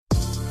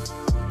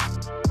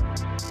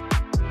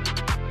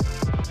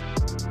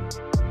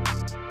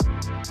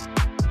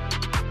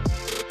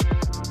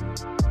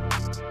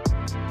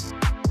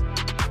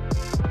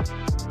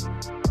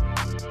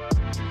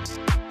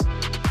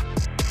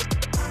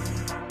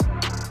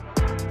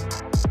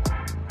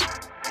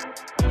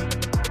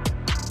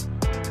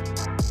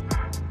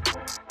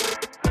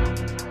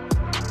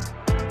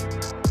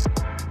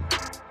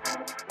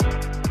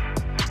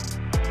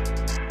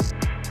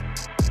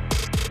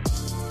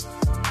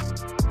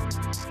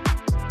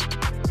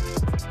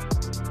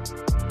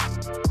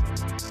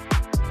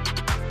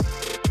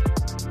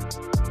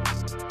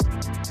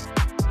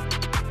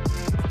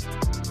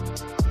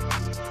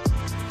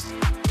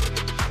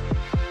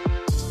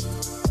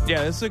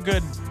Yeah, this is a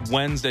good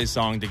Wednesday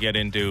song to get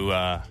into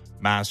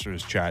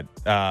Masters chat.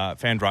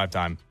 Fan drive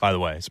time, by the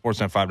way.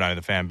 Sportsnet 590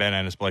 The Fan, Ben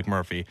Ennis, Blake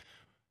Murphy.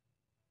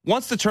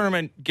 Once the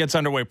tournament gets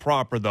underway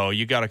proper, though,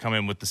 you got to come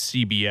in with the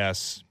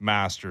CBS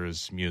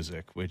Masters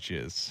music, which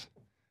is,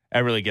 that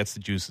really gets the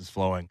juices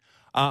flowing.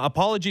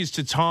 Apologies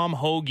to Tom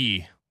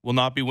Hoge, will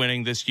not be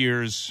winning this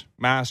year's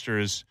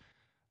Masters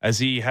as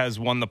he has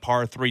won the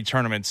par 3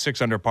 tournament,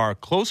 6 under par.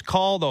 Close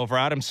call, though, for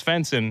Adam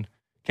Svensson,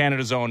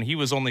 Canada's own. He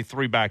was only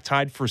 3 back,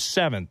 tied for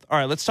 7th. All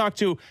right, let's talk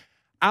to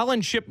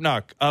Alan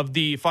Shipnuck of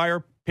the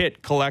Fire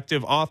Pit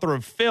Collective, author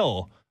of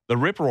Phil, the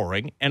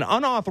Rip-Roaring, an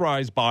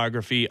unauthorized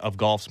biography of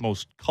golf's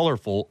most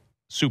colorful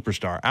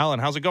superstar. Alan,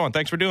 how's it going?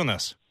 Thanks for doing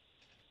this.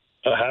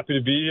 Happy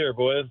to be here,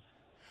 boys.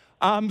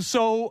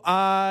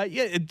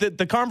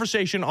 The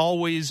conversation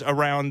always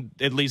around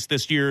at least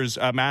this year's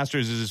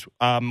Masters is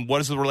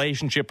what is the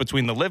relationship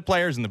between the LIV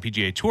players and the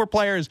PGA Tour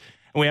players?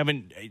 And we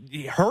haven't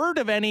heard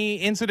of any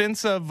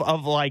incidents of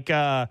like,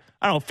 I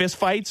don't know, fist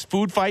fights,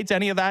 food fights,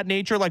 any of that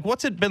nature. Like,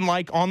 what's it been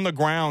like on the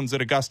grounds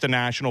at Augusta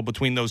National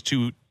between those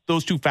two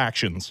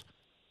factions?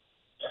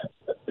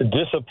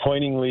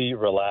 Disappointingly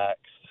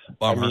relaxed.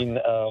 Bummer. I mean,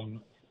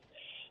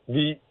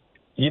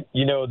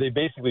 they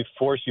basically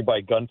force you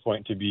by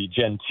gunpoint to be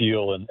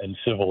genteel and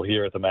civil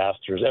here at the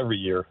Masters every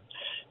year.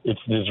 It's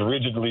this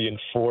rigidly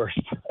enforced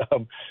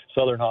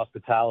Southern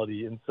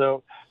hospitality. And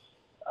so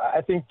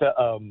I think that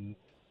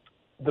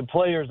the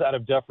players, out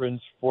of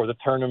deference for the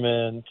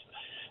tournament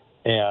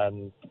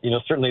and,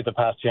 certainly at the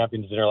past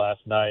Champions Dinner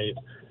last night,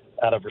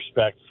 out of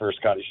respect for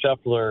Scottie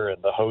Scheffler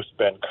and the host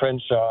Ben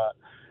Crenshaw,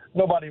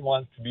 nobody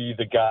wants to be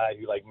the guy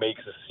who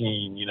makes a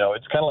scene.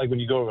 It's kind of like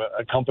when you go to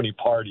a company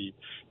party,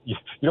 you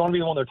don't want to be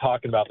the one they're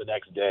talking about the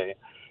next day.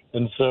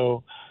 And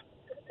so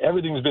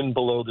everything's been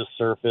below the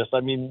surface. I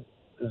mean,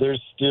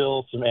 there's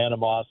still some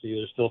animosity,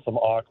 there's still some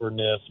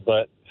awkwardness,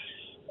 but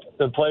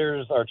the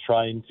players are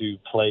trying to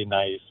play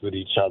nice with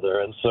each other.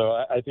 And so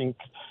I think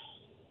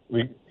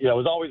it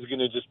was always going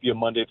to just be a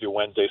Monday through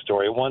Wednesday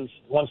story. Once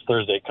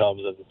Thursday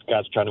comes and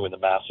guys trying to win the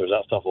Masters,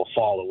 that stuff will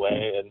fall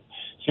away. And it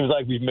seems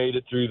like we've made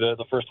it through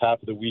the first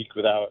half of the week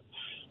without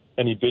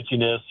any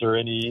bitchiness or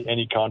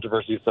any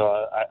controversy. So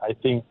I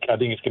think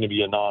it's going to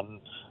be a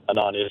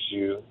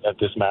non-issue at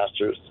this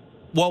Masters.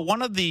 Well,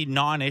 one of the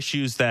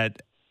non-issues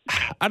that,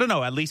 I don't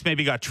know, at least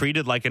maybe got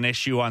treated like an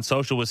issue on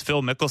social was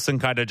Phil Mickelson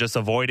kind of just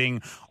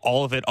avoiding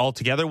all of it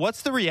altogether.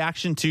 What's the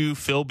reaction to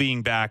Phil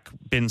being back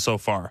been so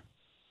far?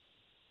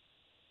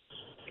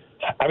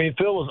 I mean,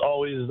 Phil was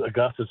always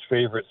Augusta's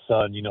favorite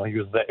son. He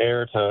was the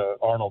heir to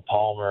Arnold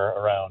Palmer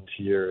around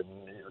here. And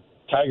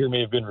Tiger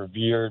may have been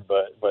revered,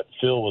 but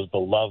Phil was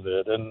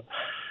beloved. And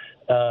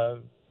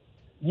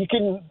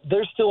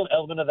there's still an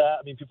element of that.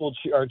 I mean, people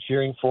are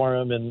cheering for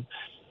him,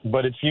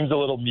 but it seems a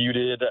little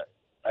muted.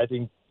 I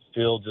think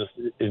Phil just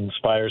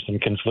inspires some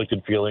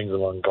conflicted feelings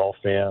among golf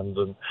fans.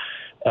 And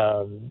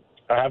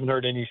I haven't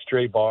heard any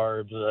stray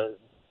barbs,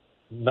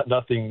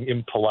 nothing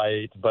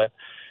impolite, but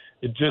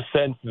it just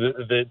sensed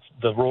that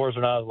the roars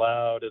are not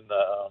loud and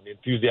the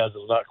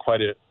enthusiasm is not quite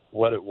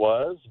what it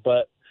was.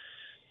 But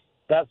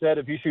that said,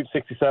 if he shoots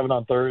 67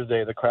 on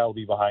Thursday, the crowd will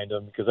be behind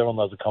him because everyone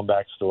loves a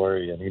comeback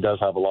story, and he does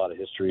have a lot of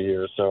history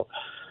here. So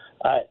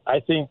I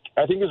think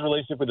his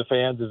relationship with the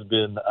fans has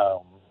been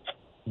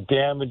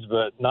damaged,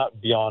 but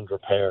not beyond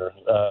repair.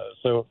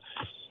 So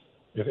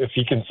if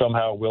he can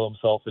somehow will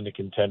himself into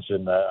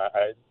contention,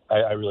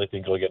 I really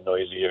think he'll get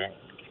noisy here.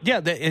 Yeah,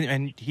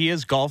 and he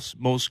is golf's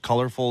most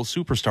colorful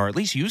superstar, at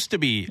least used to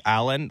be,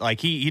 Alan.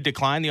 Like, he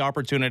declined the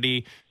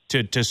opportunity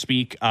to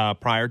speak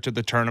prior to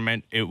the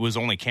tournament. It was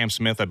only Cam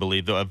Smith, I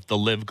believe, of the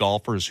LIV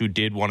golfers who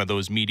did one of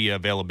those media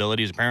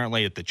availabilities.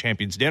 Apparently at the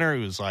Champions Dinner,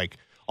 he was like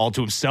all to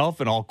himself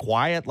and all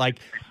quiet. Like,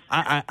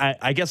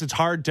 I guess it's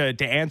hard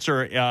to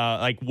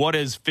answer, what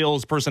is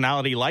Phil's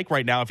personality like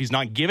right now if he's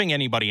not giving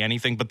anybody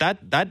anything. But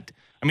that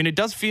I mean, it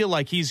does feel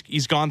like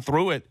he's gone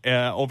through it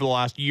over the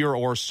last year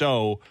or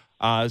so.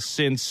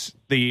 Since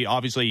the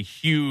obviously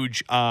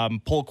huge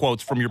pull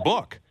quotes from your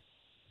book.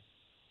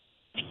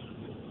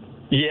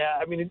 Yeah,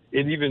 I mean,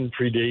 it even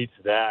predates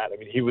that. I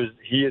mean,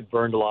 he had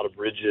burned a lot of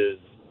bridges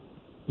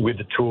with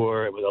the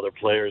tour and with other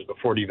players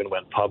before it even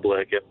went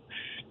public. And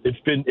it's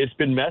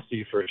been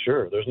messy for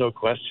sure. There's no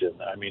question.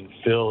 I mean,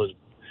 Phil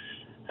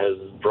has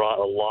brought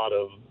a lot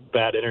of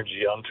bad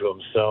energy onto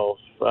himself.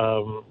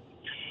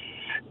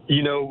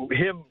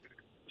 Him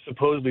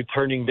supposedly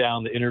turning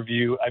down the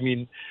interview. I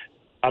mean,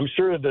 I'm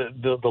sure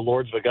the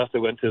Lords of Augusta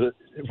went to him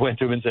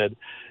and said,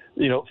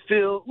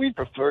 Phil, we'd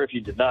prefer if you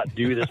did not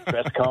do this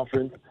press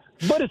conference,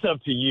 but it's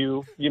up to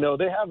you.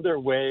 They have their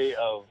way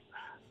of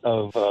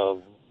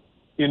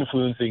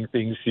influencing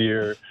things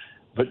here,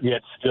 but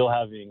yet still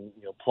having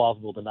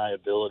plausible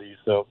deniability.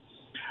 So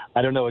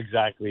I don't know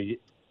exactly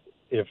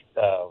if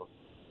how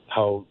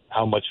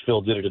much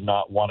Phil did or did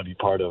not want to be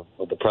part of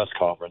the press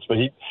conference, but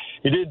he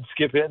did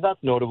skip it. And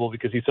that's notable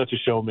because he's such a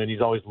showman. He's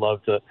always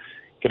loved to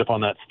get up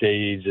on that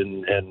stage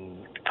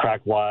and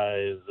crack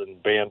wise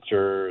and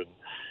banter, and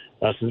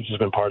that's just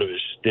been part of his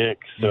shtick.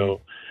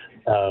 So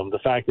the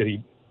fact that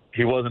he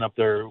wasn't up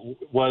there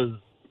was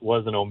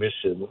was an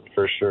omission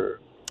for sure.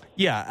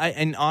 Yeah,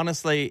 and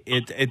honestly,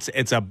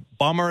 it's a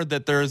bummer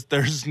that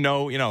there's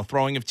no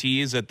throwing of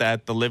teas at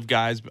the Live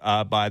guys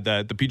by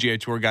the PGA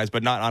Tour guys,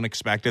 but not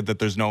unexpected that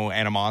there's no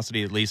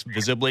animosity, at least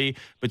visibly,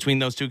 between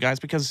those two guys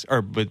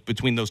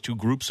between those two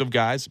groups of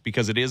guys,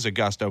 because it is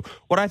Augusta.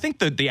 What I think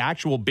the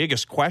actual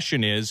biggest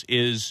question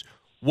is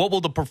what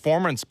will the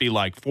performance be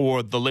like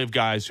for the Live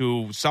guys,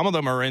 who some of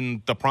them are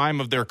in the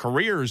prime of their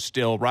careers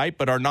still, right,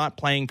 but are not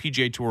playing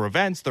PGA Tour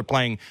events. They're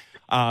playing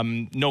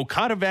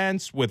no-cut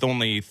events with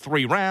only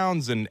 3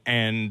 rounds and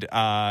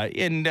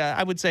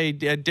I would say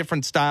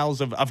different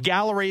styles of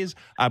galleries,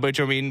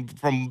 which, I mean,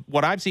 from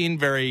what I've seen,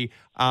 very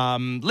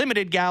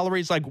limited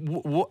galleries. Like,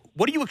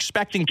 what are you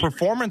expecting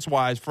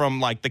performance-wise from,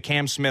 like, the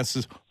Cam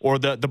Smiths or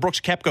the Brooks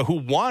Koepka, who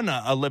won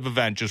a Live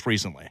event just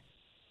recently?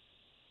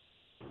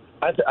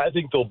 I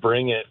think they'll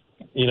bring it.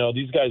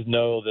 These guys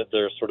know that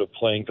they're sort of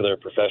playing for their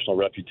professional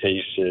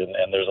reputation,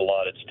 and there's a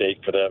lot at stake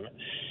for them.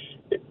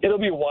 It'll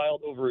be a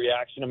wild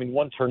overreaction. I mean,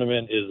 one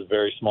tournament is a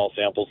very small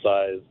sample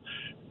size,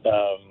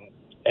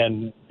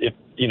 and if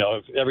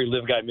every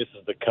Live guy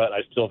misses the cut, I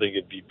still think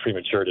it'd be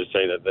premature to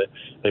say that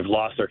they've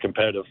lost their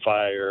competitive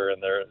fire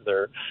and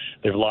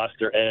they've lost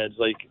their edge.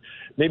 Like,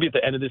 maybe at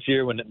the end of this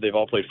year, when they've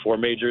all played 4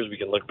 majors, we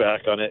can look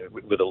back on it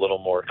with a little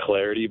more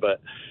clarity.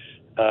 But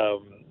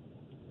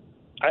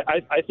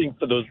I think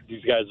that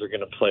these guys are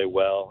going to play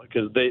well,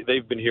 because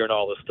they've been hearing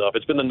all this stuff.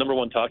 It's been the number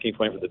one talking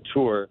point for the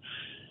tour.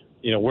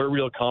 We're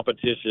real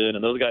competition,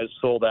 and those guys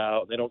sold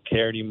out. They don't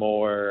care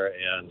anymore,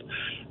 and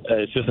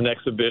it's just an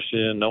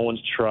exhibition. No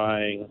one's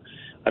trying.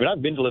 I mean,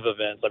 I've been to Live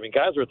events. I mean,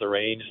 guys are at the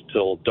range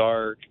till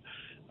dark.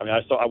 I mean,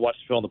 I watched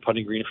Phil on the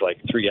putting green for like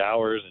 3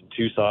 hours in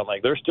Tucson.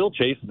 Like, they're still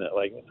chasing it.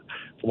 Like,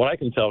 from what I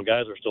can tell,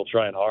 guys are still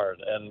trying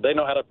hard, and they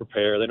know how to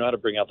prepare. They know how to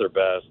bring out their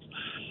best.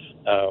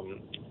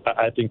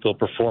 I think they'll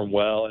perform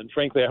well, and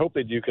frankly, I hope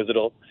they do, because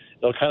it'll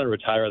kind of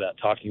retire that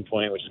talking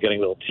point, which is getting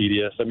a little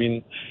tedious. I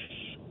mean,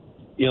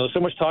 so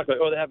much talk about,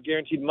 they have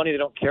guaranteed money, they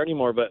don't care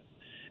anymore. But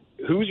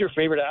who's your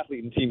favorite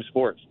athlete in team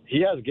sports?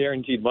 He has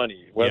guaranteed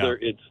money, whether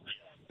it's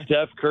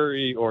Steph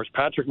Curry or it's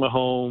Patrick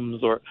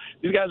Mahomes, or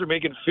these guys are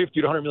making $50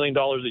 to $100 million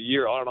a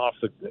year on and off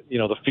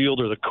the field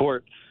or the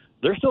court.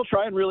 They're still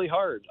trying really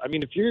hard. I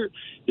mean, if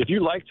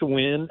you like to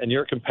win and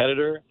you're a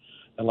competitor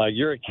and like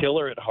you're a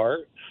killer at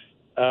heart,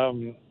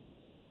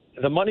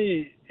 the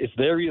money is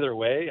there either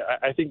way.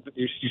 I think that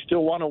you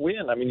still want to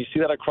win. I mean, you see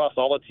that across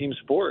all the team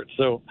sports.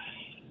 So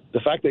the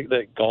fact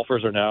that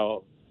golfers are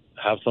now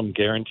have some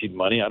guaranteed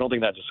money, I don't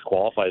think that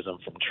disqualifies them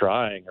from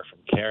trying or from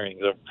caring.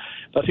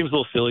 That seems a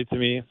little silly to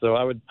me. So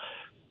I would,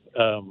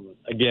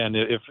 again,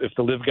 if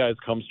the Live guys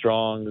come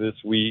strong this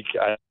week,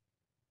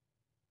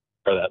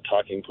 for that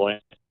talking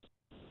point.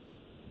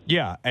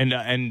 Yeah,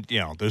 and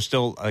there's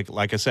still,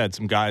 like I said,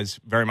 some guys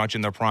very much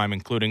in their prime,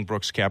 including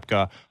Brooks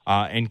Koepka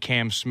and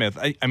Cam Smith.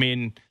 I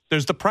mean,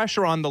 there's the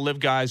pressure on the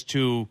Live guys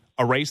to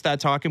erase that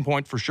talking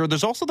point for sure.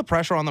 There's also the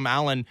pressure on them,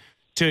 Alan,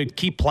 to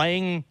keep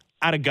playing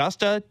at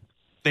Augusta.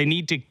 They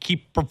need to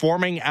keep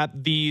performing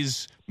at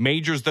these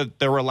majors that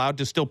they're allowed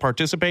to still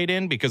participate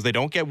in, because they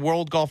don't get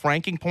world golf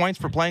ranking points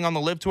for playing on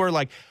the Live Tour.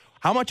 Like,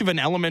 how much of an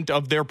element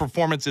of their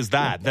performance is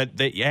that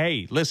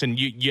hey, listen,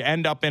 you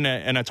end up in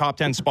a top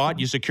 10 spot,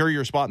 you secure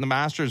your spot in the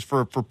Masters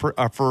for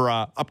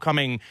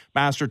upcoming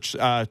Masters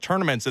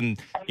tournaments, and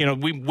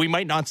we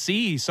might not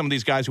see some of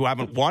these guys who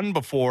haven't won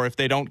before if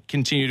they don't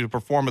continue to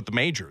perform at the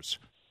majors.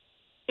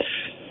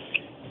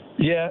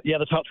 Yeah,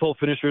 the top 12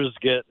 finishers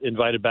get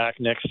invited back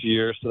next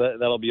year, so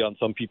that'll be on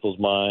some people's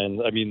minds.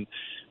 I mean,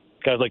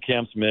 guys like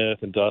Cam Smith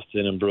and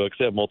Dustin and Brooks,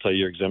 they have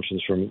multi-year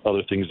exemptions from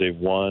other things they've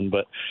won,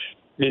 but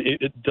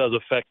it does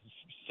affect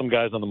some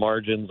guys on the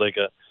margins, like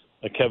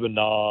a Kevin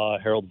Na,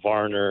 Harold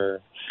Varner.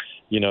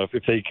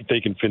 If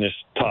they can finish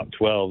top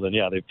 12, then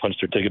they punch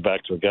their ticket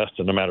back to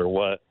Augusta no matter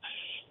what.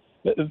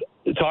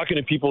 Talking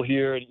to people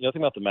here, the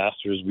thing about the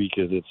Masters week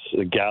is it's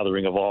a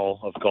gathering of all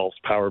of golf's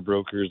power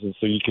brokers, and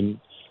so you can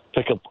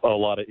pick up a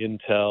lot of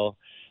intel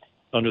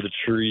under the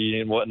tree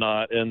and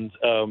whatnot. And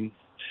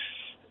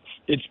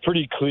it's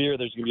pretty clear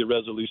there's going to be a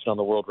resolution on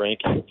the world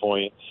ranking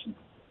points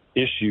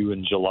issue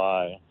in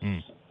July.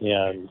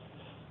 And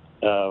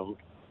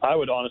I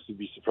would honestly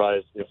be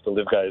surprised if the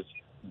Live guys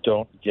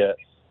don't get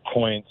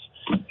points,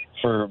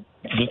 for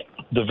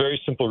the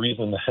very simple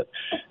reason that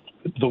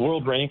the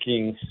world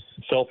ranking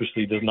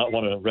selfishly does not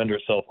want to render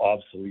itself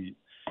obsolete.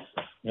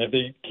 And if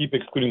they keep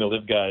excluding the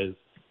Live guys,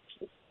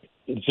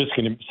 it's just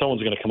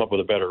someone's going to come up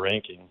with a better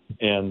ranking.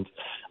 And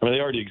I mean,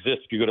 they already exist.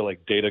 If you go to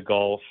like Data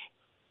Golf,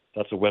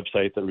 that's a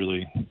website that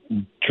really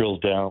drills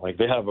down. Like,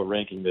 they have a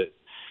ranking that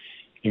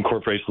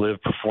incorporates Live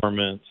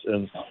performance,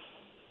 and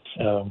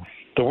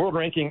the world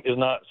ranking is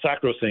not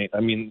sacrosanct. I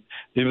mean,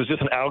 it was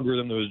just an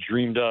algorithm that was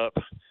dreamed up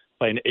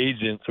by an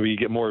agent so he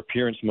could get more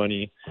appearance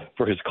money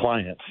for his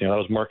clients. That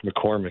was Mark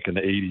McCormick in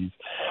the 80s.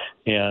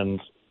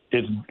 And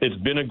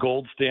it's been a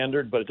gold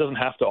standard, but it doesn't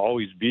have to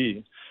always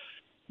be.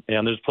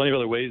 And there's plenty of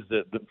other ways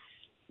that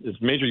its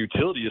major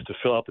utility is to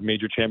fill out the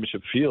major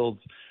championship fields.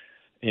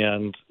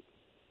 And,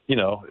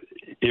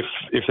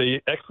 if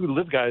they exclude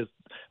Live guys,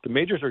 the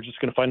majors are just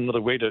going to find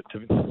another way to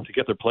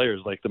get their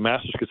players. Like the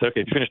Masters could say,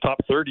 okay, if you finish top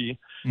 30,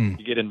 you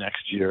get in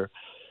next year.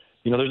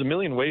 There's a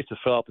million ways to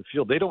fill out the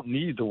field. They don't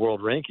need the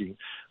world ranking.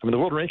 I mean, the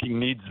world ranking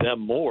needs them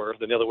more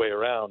than the other way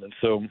around. And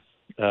so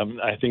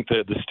I think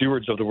that the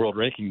stewards of the world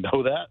ranking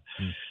know that.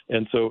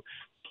 And so,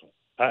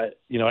 I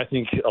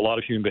think a lot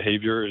of human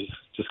behavior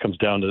just comes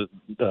down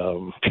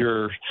to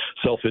pure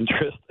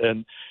self-interest.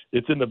 And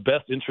it's in the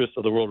best interest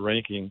of the world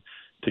ranking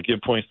to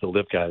give points to the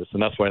LIV guys.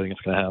 And that's why I think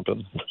it's going to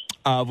happen.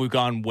 We've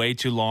gone way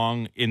too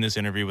long in this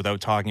interview without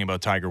talking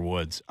about Tiger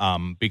Woods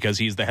because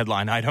he's the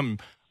headline item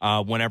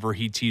whenever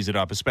he tees it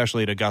up,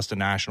 especially at Augusta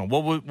National.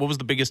 What was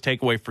the biggest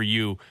takeaway for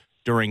you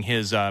during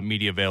his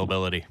media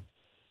availability?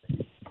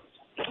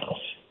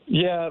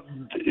 Yeah,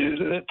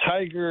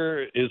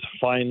 Tiger is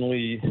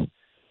finally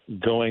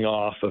going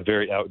off a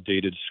very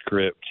outdated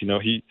script. He's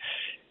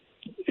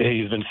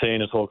been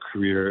saying his whole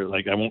career,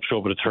 like, I won't show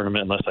up at a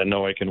tournament unless I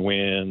know I can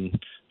win.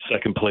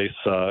 Second place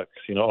sucks.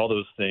 All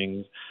those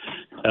things.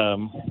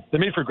 They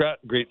made for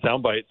great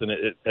sound bites, and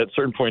at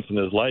certain points in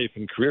his life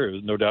and career,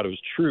 no doubt it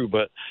was true,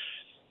 but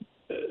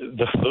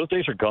those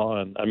days are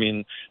gone. I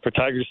mean, for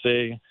Tiger to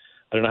say,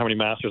 I don't know how many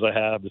Masters I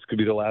have, this could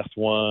be the last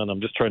one,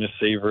 I'm just trying to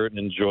savor it and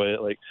enjoy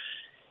it. Like,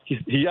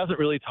 he hasn't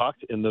really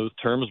talked in those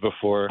terms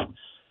before.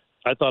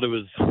 I thought it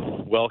was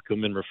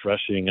welcome and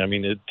refreshing. I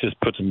mean, it just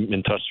puts him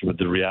in touch with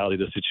the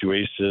reality of the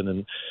situation,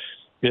 and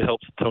it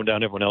helps tone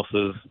down everyone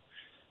else's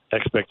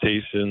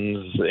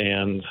expectations,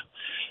 and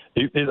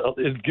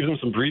it gives him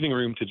some breathing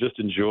room to just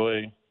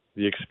enjoy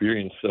the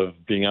experience of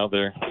being out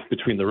there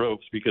between the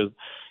ropes. Because,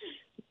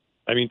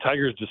 I mean,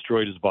 Tiger's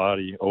destroyed his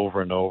body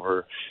over and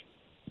over.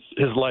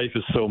 His life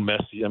is so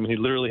messy. I mean, he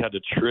literally had to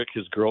trick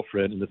his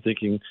girlfriend into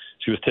thinking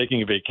she was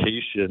taking a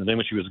vacation, and then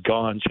when she was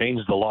gone,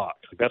 changed the lock.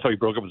 Like, that's how he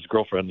broke up with his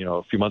girlfriend,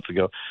 a few months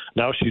ago.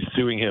 Now she's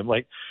suing him.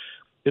 Like,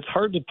 it's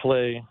hard to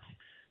play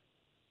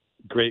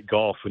great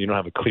golf when you don't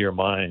have a clear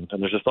mind,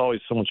 and there's just always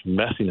so much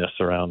messiness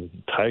around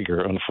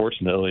Tiger,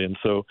 unfortunately. And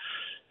so,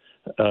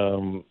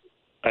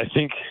 I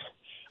think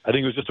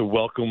it was just a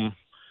welcome,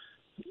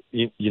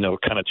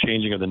 kind of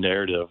changing of the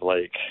narrative.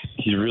 Like,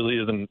 he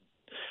really isn't.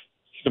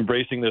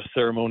 Embracing this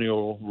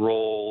ceremonial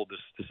role,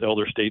 this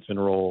elder statesman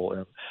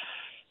role,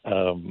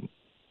 and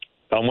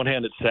on one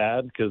hand, it's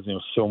sad because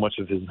so much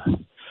of his,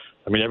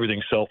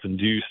 everything's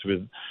self-induced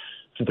with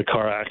the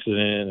car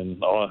accident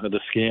and all the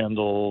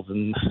scandals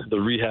and the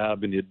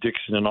rehab and the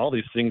addiction and all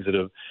these things that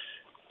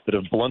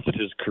have blunted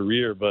his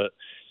career. But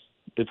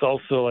it's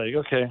also like,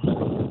 okay,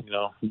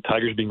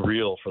 Tiger's being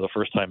real for the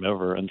first time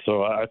ever, and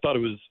so I thought it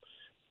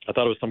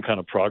was some kind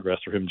of progress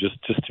for him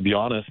just to be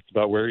honest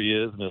about where he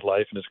is in his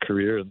life and his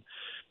career. And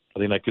I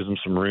think that gives him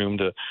some room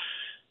to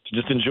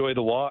just enjoy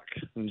the walk,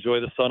 enjoy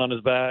the sun on his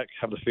back,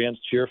 have the fans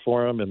cheer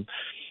for him. And,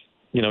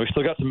 he's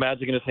still got some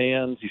magic in his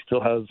hands. He's still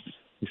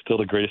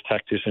the greatest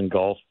tactician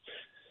golf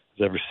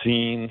has ever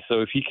seen.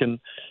 So if he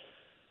can,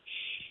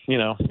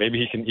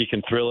 maybe he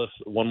can thrill us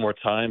one more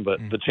time,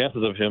 but the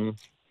chances of him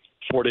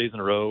 4 days in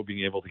a row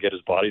being able to get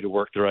his body to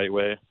work the right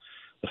way,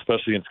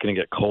 especially when it's going to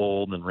get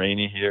cold and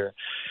rainy here,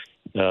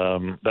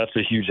 that's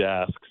a huge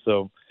ask.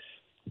 So,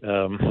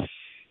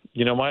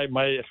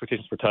 my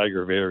expectations for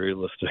Tiger are very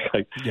realistic.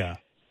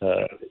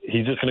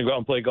 He's just going to go out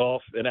and play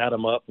golf and add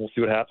them up, and we'll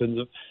see what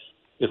happens.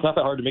 It's not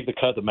that hard to make the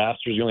cut at the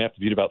Masters. You only have to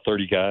beat about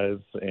 30 guys,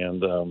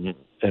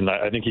 and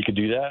I think he could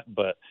do that.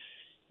 But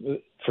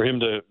for him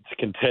to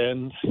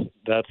contend,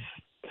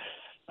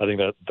 I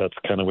think that's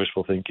kind of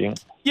wishful thinking.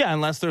 Yeah,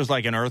 unless there's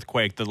like an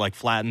earthquake that like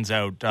flattens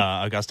out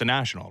Augusta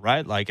National,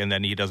 right? Like, and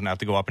then he doesn't have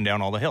to go up and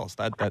down all the hills.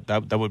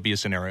 That would be a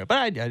scenario.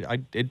 But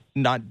it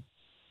not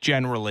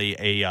generally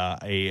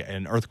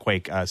an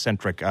earthquake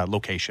centric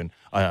location,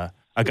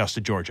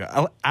 Augusta,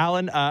 Georgia.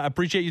 Alan,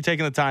 appreciate you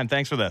taking the time.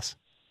 Thanks for this.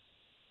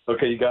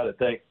 Okay, you got it.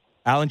 Thanks.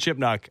 Alan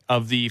Shipnuck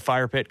of the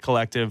Fire Pit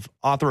Collective,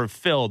 author of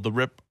Phil, the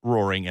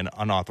Rip-Roaring and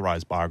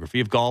Unauthorized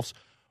Biography of Golf's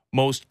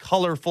Most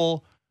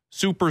Colorful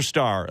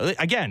Superstar.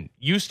 Again,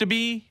 used to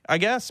be, I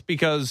guess,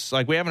 because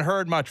like we haven't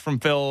heard much from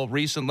Phil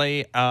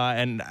recently,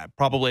 and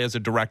probably as a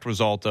direct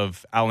result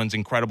of Alan's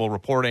incredible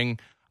reporting,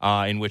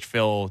 in which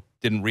Phil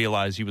didn't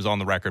realize he was on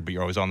the record, but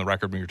you're always on the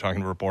record when you're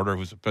talking to a reporter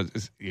who's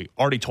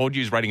already told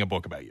you he's writing a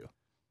book about you.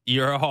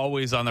 You're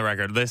always on the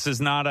record. This is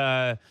not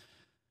a...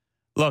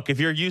 Look, if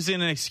you're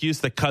using an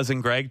excuse that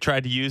Cousin Greg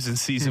tried to use in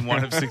season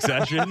 1 of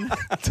Succession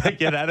to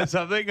get out of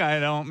something,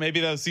 maybe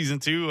that was season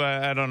 2.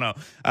 I don't know.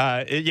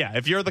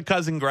 If you're the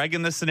Cousin Greg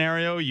in this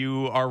scenario,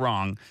 you are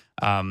wrong.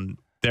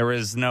 There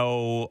is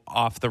no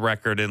off the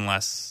record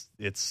unless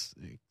it's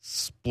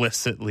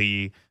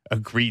explicitly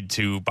agreed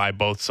to by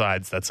both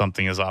sides that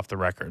something is off the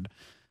record.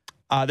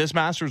 This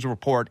Masters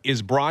report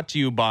is brought to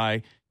you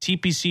by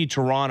TPC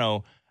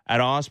Toronto at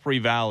Osprey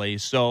Valley.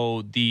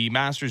 So the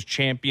Masters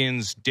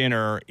Champions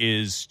Dinner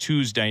is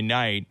Tuesday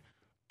night,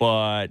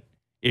 but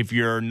if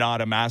you're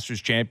not a Masters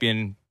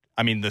champion,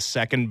 the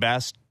second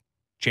best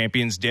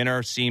Champions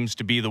Dinner seems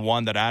to be the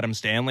one that Adam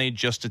Stanley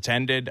just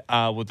attended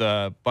with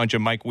a bunch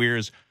of Mike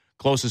Weir's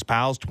closest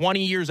pals.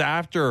 20 years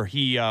after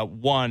he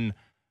won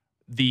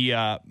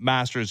the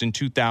Masters in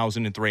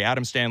 2003.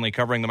 Adam Stanley,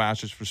 covering the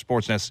Masters for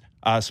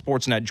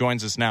Sportsnet,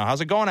 joins us now.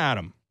 How's it going,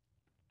 Adam?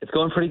 It's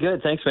going pretty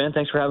good. Thanks, man.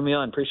 Thanks for having me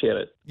on. Appreciate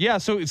it. Yeah,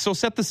 so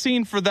set the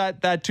scene for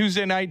that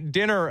Tuesday night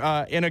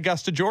dinner in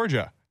Augusta,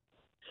 Georgia.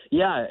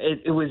 Yeah,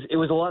 it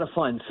was a lot of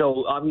fun.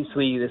 So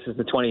obviously this is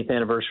the 20th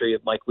anniversary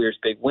of Mike Weir's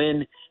big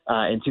win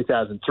in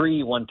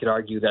 2003. One could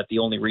argue that the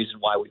only reason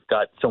why we've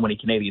got so many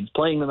Canadians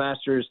playing the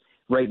Masters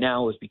right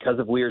now is because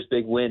of Weir's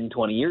big win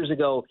 20 years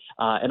ago.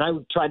 And I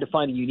tried to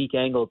find a unique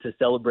angle to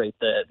celebrate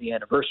the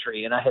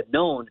anniversary. And I had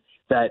known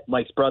that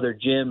Mike's brother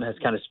Jim has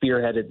kind of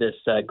spearheaded this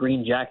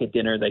green jacket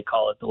dinner, they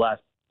call it, the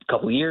last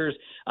couple of years,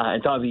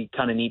 and thought it'd be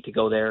kind of neat to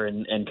go there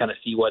and kind of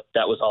see what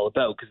that was all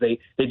about, because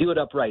they do it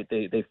upright.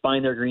 They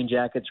find their green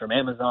jackets from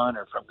Amazon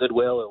or from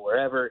Goodwill or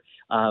wherever,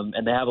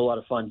 and they have a lot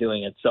of fun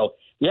doing it. So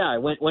yeah, I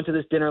went to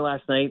this dinner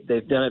last night.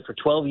 They've done it for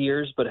 12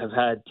 years, but have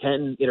had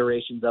 10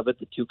 iterations of it.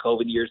 The 2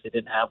 COVID years they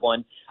didn't have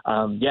one.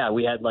 Yeah,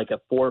 we had like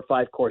a 4 or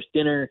 5 course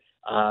dinner.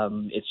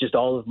 It's just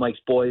all of Mike's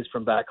boys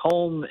from back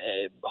home,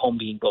 home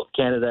being both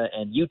Canada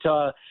and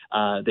Utah.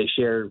 They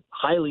share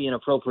highly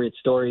inappropriate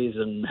stories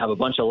and have a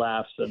bunch of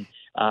laughs.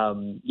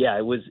 And yeah,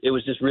 it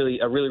was just really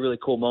a really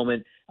cool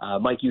moment.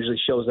 Mike usually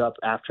shows up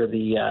after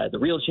the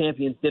Real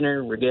Champions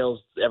dinner, regales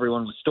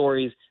everyone with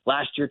stories.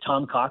 Last year,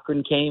 Tom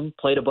Cochran came,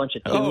 played a bunch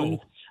of tunes.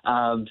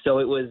 So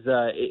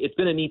it's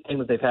been a neat thing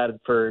that they've had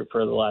for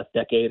the last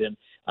decade. And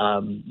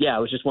yeah,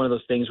 it was just one of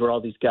those things where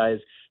all these guys,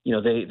 you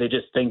know, they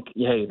just think,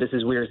 hey, this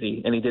is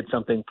Weirzy, and he did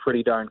something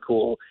pretty darn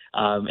cool.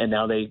 And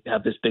now they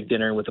have this big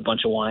dinner with a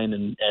bunch of wine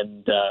and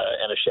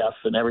a chef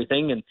and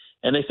everything,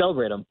 and they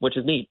celebrate him, which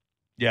is neat.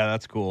 Yeah,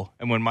 that's cool.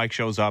 And when Mike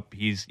shows up,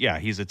 he's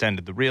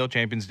attended the Real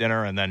Champions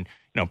dinner, and then,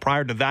 you know,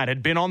 prior to that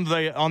had been on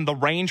the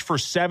range for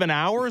 7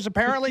 hours.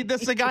 Apparently,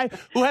 this is a guy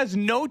who has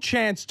no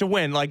chance to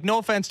win. Like, no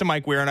offense to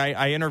Mike Weir, and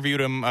I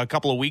interviewed him a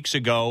couple of weeks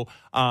ago,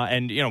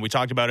 and you know, we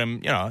talked about him,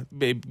 you know,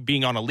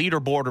 being on a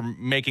leaderboard or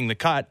making the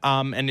cut,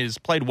 and has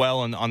played well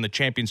on the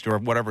Champions Tour,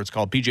 whatever it's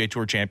called, PGA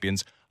Tour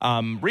Champions,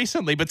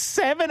 recently. But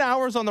 7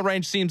 hours on the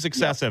range seems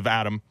excessive, yeah.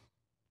 Adam.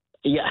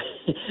 Yeah,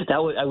 that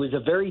was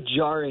a very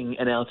jarring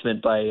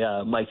announcement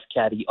by Mike's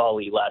caddy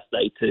Ollie last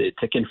night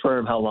to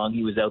confirm how long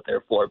he was out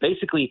there for.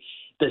 Basically,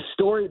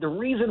 the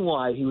reason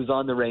why he was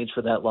on the range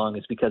for that long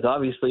is because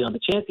obviously on the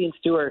Champions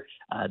Tour,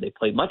 they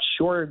play much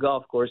shorter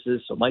golf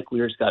courses. So Mike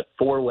Weir's got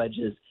 4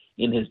 wedges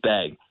in his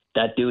bag.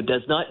 That dude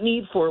does not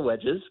need 4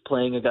 wedges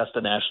playing Augusta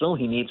National.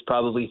 He needs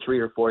probably 3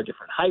 or 4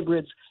 different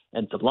hybrids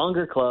and some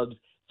longer clubs.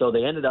 So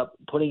they ended up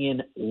putting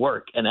in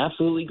work and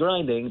absolutely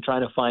grinding,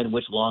 trying to find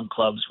which long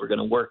clubs were going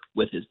to work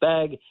with his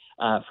bag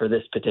for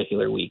this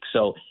particular week.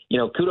 So, you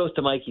know, kudos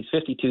to Mike. He's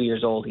 52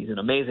 years old. He's in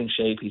amazing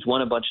shape. He's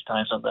won a bunch of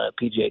times on the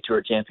PGA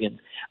Tour Champions.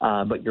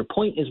 But your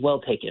point is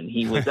well taken.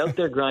 He was out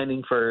there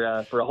grinding for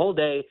a whole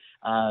day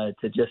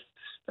to just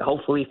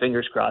hopefully,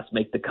 fingers crossed,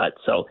 make the cut.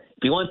 So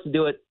if he wants to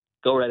do it,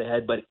 go right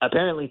ahead. But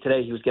apparently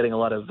today he was getting a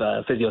lot of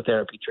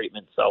physiotherapy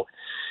treatment. So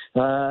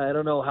I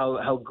don't know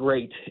how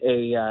great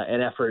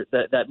an effort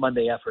that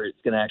Monday effort is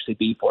going to actually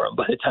be for him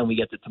by the time we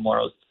get to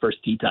tomorrow's first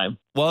tee time.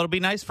 Well, it'll be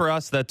nice for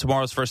us that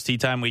tomorrow's first tee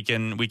time we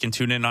can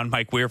tune in on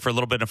Mike Weir for a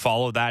little bit and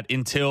follow that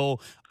until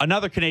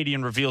another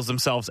Canadian reveals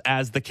themselves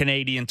as the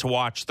Canadian to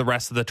watch the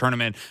rest of the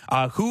tournament.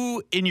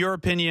 Who, in your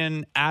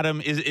opinion,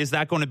 Adam, is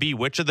that going to be?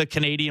 Which of the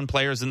Canadian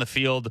players in the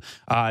field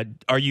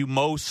are you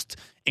most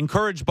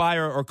encouraged by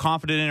or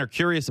confident in or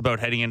curious about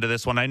heading into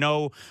this one? I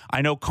know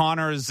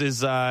Connors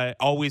is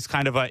always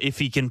kind of a if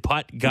he can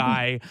putt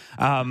guy.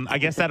 I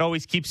guess that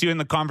always keeps you in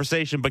the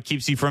conversation, but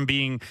keeps you from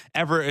being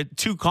ever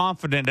too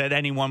confident at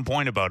any one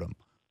point about him.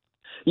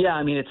 Yeah,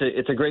 I mean,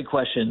 it's a great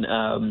question.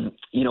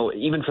 You know,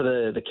 even for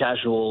the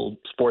casual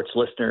sports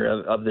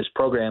listener of this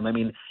program, I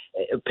mean,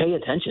 pay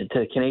attention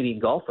to Canadian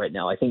golf right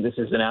now. I think this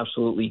is an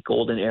absolutely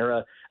golden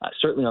era.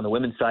 Certainly on the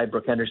women's side,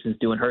 Brooke Henderson's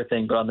doing her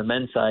thing, but on the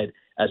men's side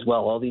as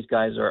well, all these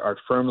guys are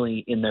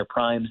firmly in their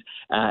primes.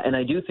 And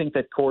I do think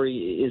that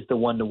Corey is the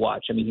one to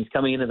watch. I mean, he's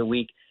coming into the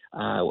week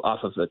off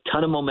of a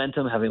ton of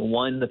momentum, having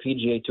won the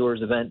PGA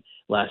Tours event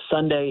last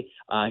Sunday.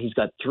 He's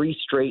got 3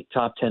 straight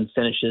top 10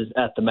 finishes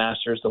at the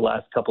Masters the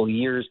last couple of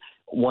years,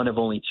 one of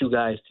only 2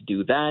 guys to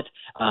do that.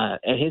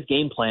 And his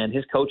game plan,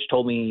 his coach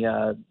told me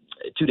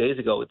 2 days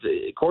ago,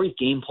 Corey's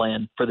game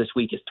plan for this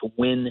week is to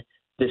win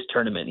this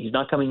tournament. He's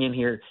not coming in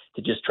here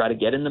to just try to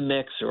get in the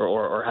mix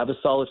or have a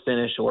solid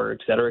finish or et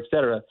cetera, et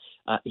cetera.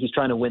 He's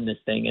trying to win this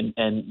thing.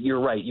 And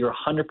you're right. You're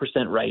 100%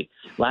 right.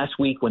 Last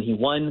week when he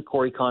won,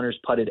 Corey Connors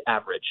putted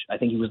average. I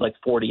think he was like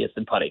 40th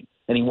in putting,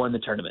 and he won the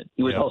tournament.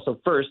 He was also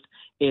first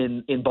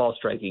in ball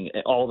striking,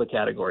 all the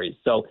categories.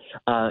 So,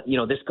 you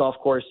know, this golf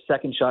course,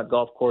 second shot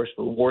golf course,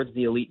 rewards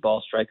the elite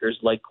ball strikers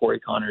like Corey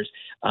Connors.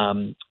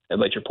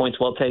 But your point's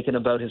well taken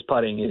about his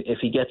putting. If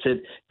he gets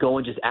it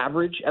going just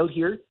average out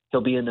here, he'll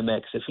be in the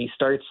mix. If he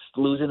starts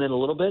losing it a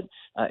little bit,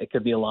 it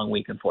could be a long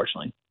week,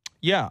 unfortunately.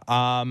 Yeah,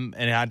 and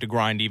it had to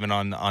grind even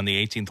on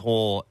the 18th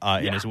hole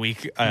in his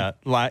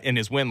in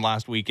his win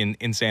last week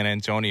in San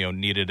Antonio.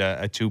 Needed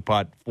a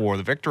 2-putt for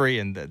the victory,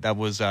 and that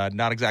was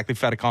not exactly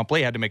fait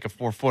accompli. Had to make a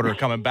 4-footer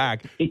coming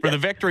back for the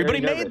victory, but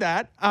he made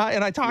that.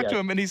 And I talked to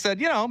him, and he said,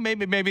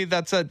 maybe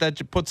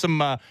that puts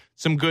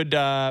some good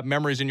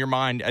memories in your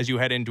mind as you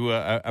head into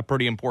a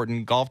pretty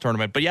important golf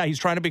tournament. But yeah, he's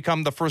trying to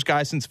become the first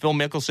guy since Phil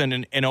Mickelson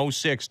in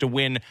 2006 to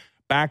win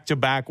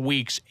back-to-back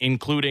weeks,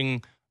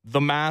 including the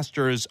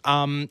Masters.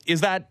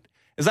 Is that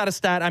a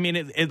stat? I mean,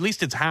 at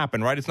least it's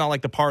happened, right? It's not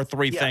like the par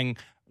 3 thing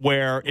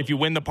where if you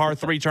win the par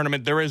 3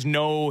 tournament, there is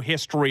no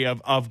history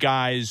of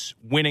guys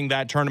winning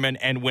that tournament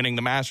and winning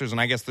the Masters. And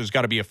I guess there's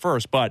got to be a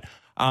first. But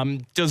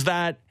does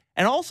that?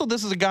 And also,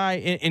 this is a guy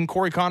in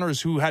Corey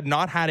Connors who had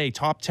not had a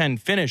top 10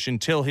 finish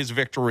until his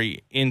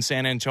victory in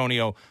San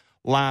Antonio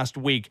last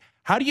week.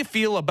 How do you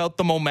feel about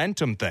the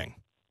momentum thing?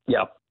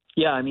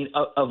 Yeah, I mean,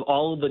 of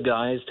all of the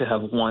guys to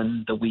have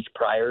won the week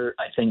prior,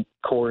 I think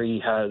Corey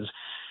has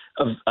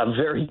a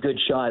very good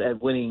shot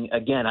at winning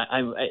again.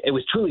 It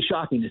was truly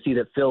shocking to see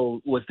that Phil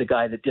was the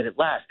guy that did it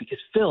last, because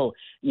Phil,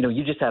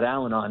 you just had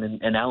Alan on,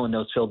 and Alan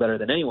knows Phil better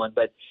than anyone,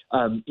 but,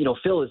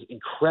 Phil is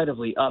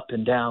incredibly up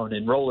and down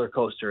and roller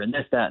coaster and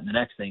this, that, and the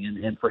next thing.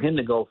 And for him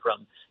to go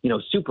from,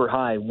 super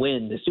high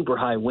win to super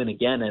high win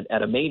again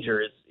at a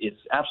major is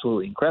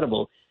absolutely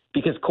incredible.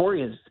 Because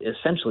Corey is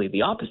essentially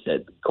the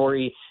opposite.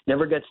 Corey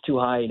never gets too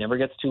high, never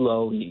gets too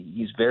low.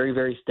 He's very,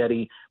 very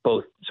steady,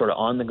 both sort of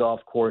on the golf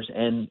course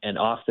and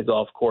off the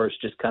golf course,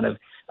 just kind of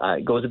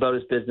goes about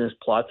his business,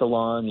 plots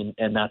along,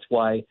 and that's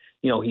why,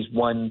 he's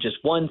won just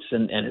once,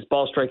 and his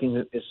ball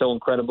striking is so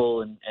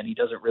incredible, and he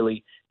doesn't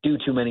really do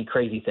too many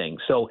crazy things.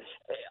 So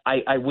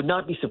I would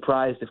not be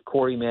surprised if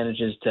Corey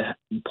manages to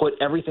put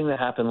everything that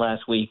happened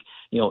last week,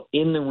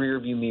 in the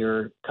rearview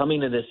mirror,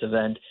 coming to this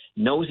event,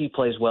 knows he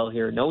plays well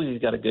here, knows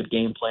he's got a good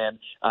game plan,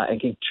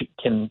 and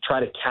can try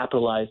to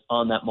capitalize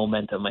on that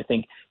momentum. I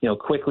think,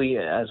 quickly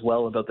as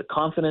well about the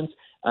confidence.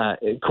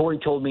 Corey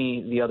told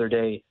me the other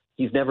day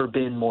he's never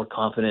been more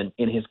confident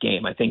in his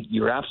game. I think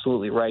you're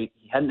absolutely right.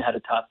 He hadn't had a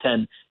top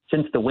 10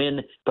 since the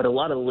win, but a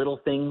lot of little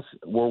things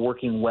were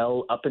working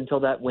well up until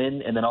that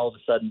win, and then all of a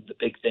sudden the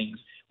big things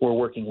were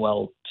working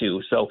well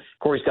too. So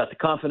Corey's got the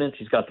confidence,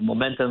 he's got the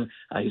momentum,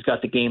 he's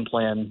got the game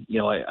plan.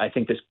 I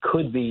think this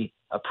could be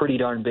a pretty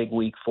darn big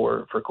week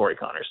for Corey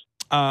Connors.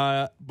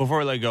 Before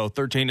we let go,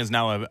 13 is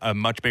now a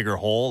much bigger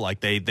hole.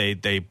 Like they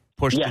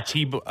pushed the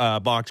tee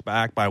box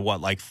back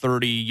by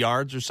 30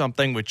 yards or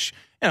something, which,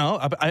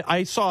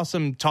 I saw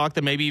some talk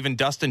that maybe even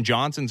Dustin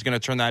Johnson's going to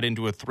turn that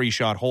into a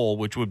 3-shot hole,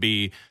 which would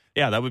be,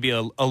 that would be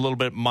a little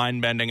bit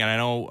mind-bending. And I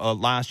know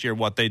last year,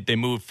 they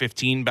moved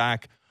 15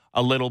 back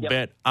a little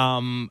bit.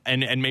 And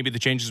maybe the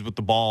changes with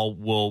the ball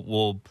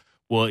will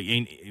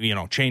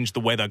change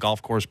the way that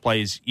golf course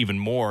plays even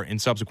more in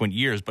subsequent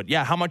years. But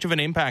how much of an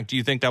impact do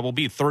you think that will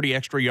be? 30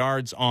 extra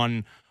yards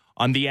on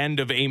the end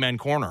of Amen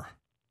Corner.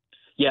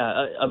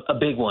 Yeah, a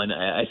big one.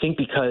 I think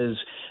because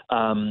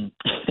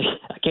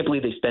I can't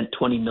believe they spent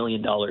 $20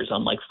 million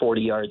on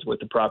 40 yards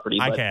worth of property.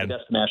 But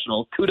Augusta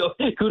National,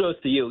 kudos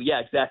to you. Yeah,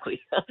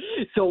 exactly.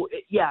 So,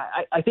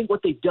 I think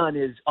what they've done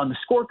is on the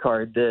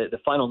scorecard, the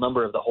final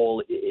number of the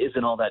hole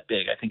isn't all that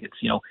big. I think it's,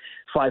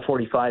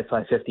 545,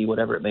 550,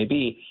 whatever it may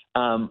be.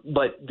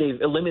 But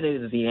they've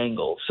eliminated the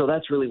angle. So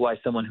that's really why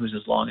someone who's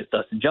as long as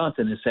Dustin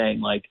Johnson is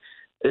saying,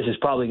 this is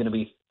probably going to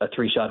be a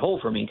 3-shot hole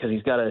for me, because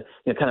he's got to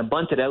kind of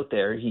bunt it out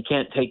there. He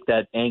can't take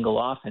that angle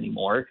off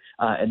anymore.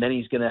 And then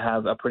he's going to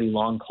have a pretty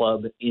long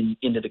club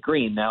into the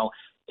green. Now,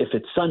 if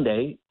it's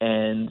Sunday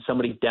and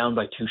somebody's down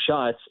by 2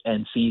 shots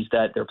and sees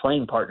that their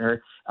playing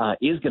partner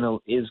is going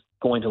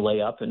to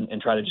lay up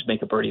and try to just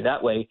make a birdie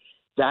that way,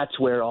 that's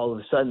where all of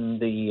a sudden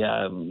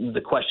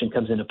the question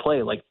comes into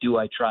play. Do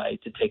I try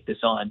to take this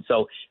on?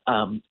 So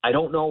I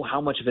don't know how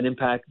much of an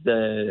impact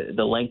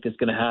the length is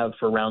going to have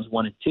for rounds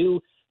 1 and 2.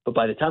 But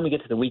by the time we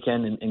get to the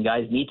weekend and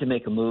guys need to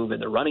make a move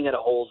and they're running out of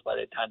holes by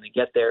the time they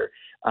get there,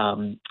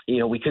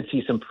 we could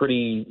see some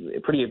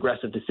pretty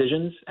aggressive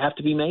decisions have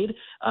to be made.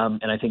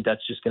 And I think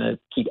that's just going to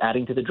keep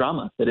adding to the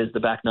drama that is the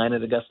back nine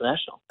at Augusta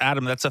National.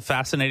 Adam, that's a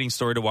fascinating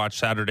story to watch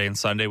Saturday and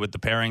Sunday with the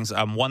pairings.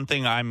 One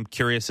thing I'm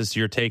curious as to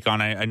your take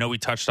on, I know we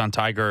touched on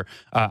Tiger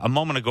a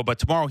moment ago, but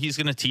tomorrow he's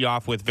going to tee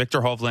off with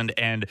Victor Hovland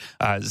and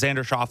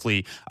Xander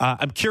Schauffele.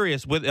 I'm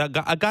curious, with a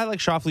guy like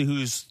Schauffele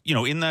who's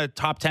in the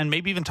top 10,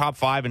 maybe even top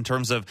 5 in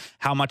terms of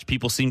how much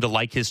people seem to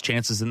like his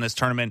chances in this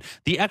tournament,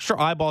 the extra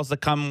eyeballs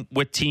that come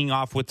with teeing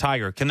off with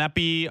Tiger, can that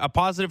be a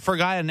positive for a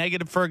guy, a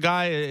negative for a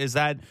guy? Is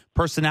that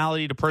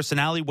personality to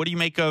personality? What do you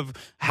make of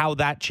how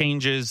that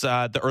changes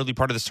the early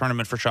part of this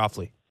tournament for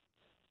Schauffele?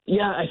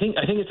 Yeah, I think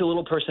it's a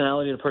little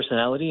personality to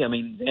personality. I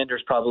mean,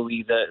 Xander's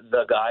probably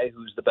the guy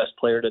who's the best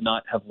player to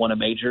not have won a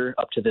major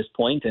up to this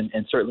point, and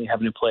certainly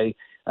having to play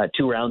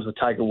 2 rounds with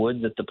Tiger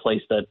Woods at the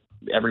place that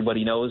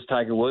everybody knows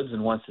Tiger Woods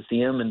and wants to see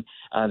him, and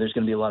there's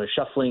going to be a lot of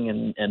shuffling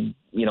and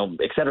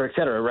et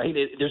cetera, right?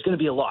 There's going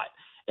to be a lot.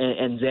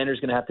 and Xander's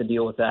going to have to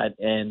deal with that,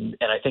 and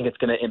I think it's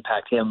going to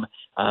impact him.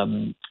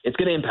 It's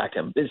going to impact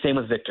him. Same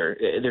with Victor.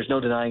 There's no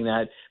denying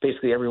that.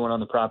 Basically, everyone on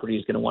the property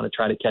is going to want to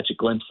try to catch a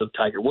glimpse of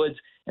Tiger Woods,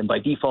 and by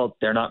default,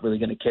 they're not really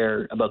going to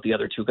care about the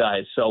other two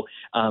guys. So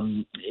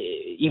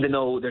even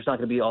though there's not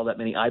going to be all that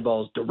many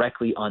eyeballs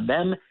directly on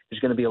them, there's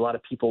going to be a lot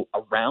of people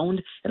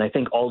around, and I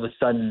think all of a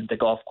sudden the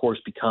golf course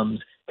becomes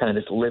kind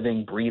of this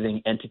living,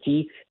 breathing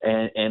entity,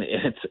 and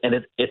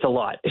it's a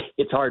lot.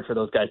 It's hard for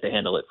those guys to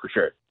handle it for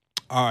sure.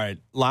 All right,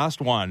 last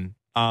one,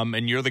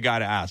 and you're the guy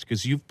to ask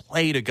because you've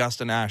played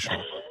Augusta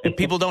National. If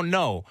people don't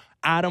know,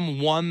 Adam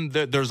won.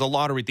 There's a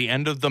lottery at the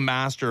end of the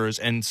Masters,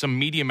 and some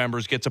media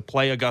members get to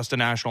play Augusta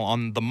National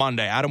on the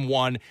Monday. Adam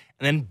won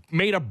and then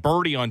made a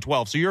birdie on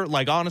 12. So you're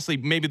like, honestly,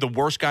 maybe the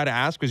worst guy to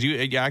ask because you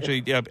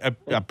actually,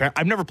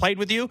 I've never played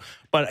with you,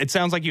 but it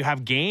sounds like you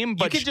have game.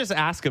 But you could just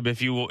ask him if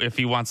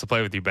he wants to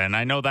play with you, Ben.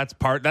 I know that's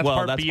part B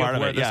of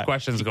where this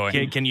question's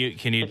going. Can you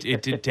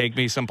take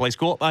me someplace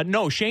cool?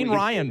 No, Shane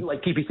Ryan,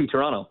 like TPC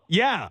Toronto.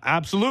 Yeah,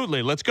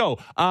 absolutely. Let's go.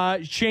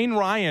 Shane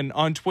Ryan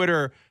on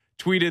Twitter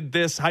tweeted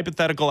this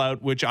hypothetical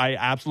out, which I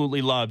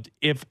absolutely loved.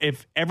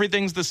 If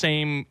everything's the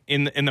same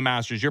in the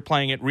Masters, you're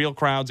playing at real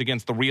crowds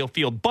against the real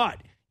field,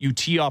 but you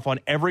tee off on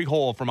every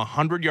hole from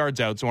 100 yards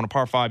out. So on a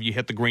par 5, you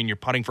hit the green, you're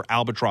putting for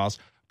Albatross.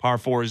 Par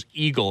 4 is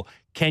Eagle.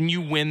 Can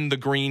you win the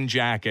green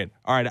jacket?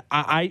 All right,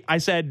 I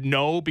said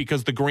no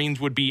because the greens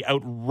would be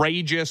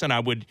outrageous, and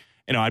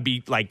I'd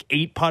be like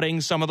 8 putting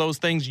some of those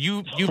things.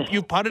 You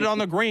putted on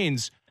the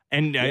greens.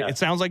 And it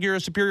sounds like you're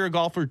a superior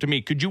golfer to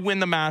me. Could you win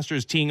the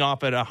Masters teeing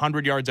off at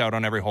 100 yards out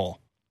on every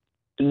hole?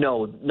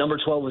 No. Number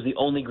 12 was the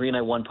only green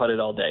I one-putted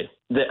all day.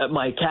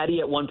 My caddy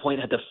at one point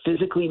had to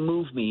physically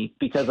move me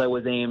because I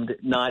was aimed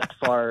not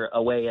far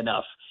away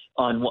enough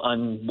on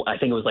I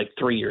think it was like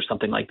 3 or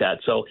something like that.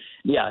 So,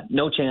 yeah,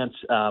 no chance.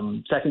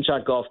 Second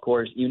shot golf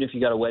course, even if you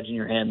got a wedge in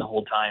your hand the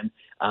whole time,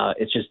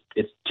 it's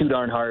too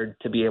darn hard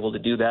to be able to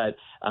do that.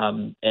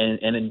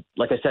 And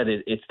like I said,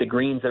 it's the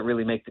greens that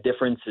really make the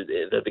difference.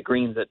 The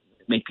greens that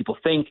make people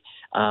think.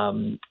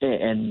 And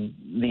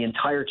the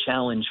entire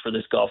challenge for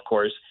this golf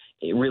course,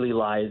 it really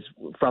lies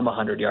from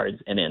 100 yards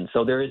and in.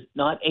 So there is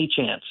not a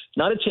chance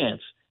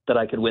that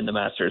I could win the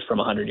Masters from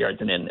 100 yards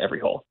and in every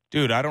hole.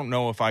 Dude, I don't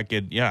know if I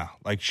could,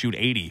 shoot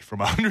 80 from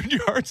 100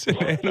 yards and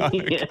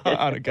in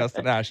on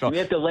Augusta National. You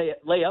have to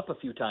lay up a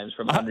few times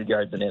from 100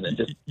 yards and in and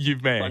just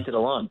punt it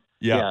along.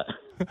 Yeah.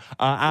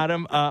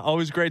 Adam,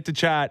 always great to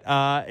chat.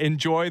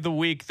 Enjoy the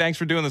week. Thanks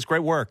for doing this.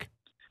 Great work.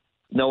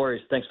 No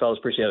worries. Thanks, fellas.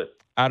 Appreciate it.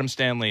 Adam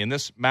Stanley, and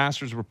this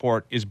Masters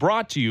Report is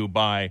brought to you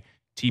by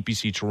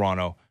TPC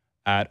Toronto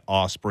at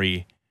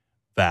Osprey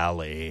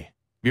Valley.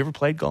 Have you ever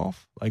played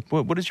golf? Like,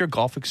 what is your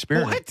golf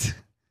experience?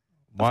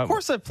 What? Of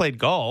course I've played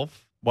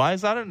golf. Why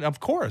is that? Of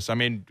course. I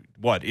mean,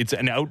 what? It's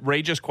an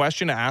outrageous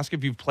question to ask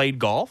if you've played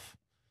golf?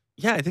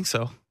 Yeah, I think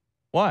so.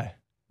 Why?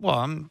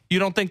 Well, you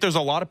don't think there's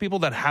a lot of people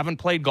that haven't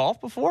played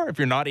golf before? If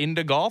you're not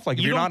into golf, like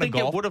if you're not a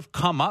golf, it would have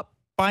come up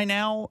by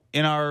now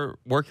in our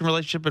working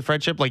relationship and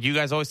friendship? Like you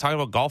guys always talk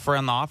about golf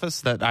around the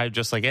office that I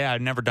just like,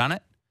 I've never done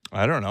it.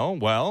 I don't know.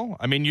 Well,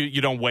 I mean,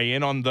 you don't weigh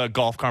in on the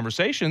golf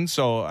conversation,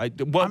 so I'm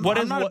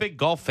not a big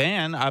golf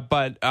fan,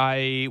 but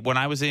when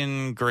I was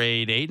in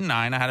grade 8 and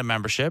 9, I had a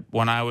membership.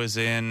 When I was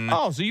in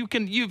so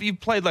you've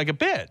played like a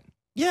bit.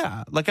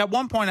 Yeah, like at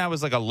one point I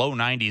was like a low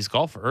 90s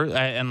golfer,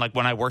 and like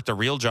when I worked a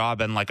real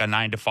job and like a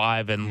 9 to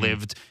 5 and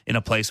lived in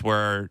a place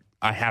where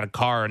I had a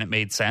car and it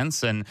made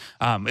sense, and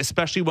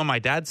especially when my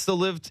dad still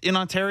lived in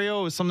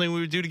Ontario, it was something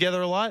we would do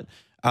together a lot.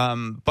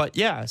 But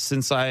yeah,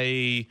 since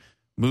I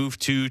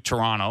moved to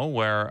Toronto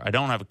where I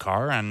don't have a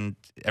car and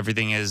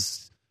everything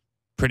is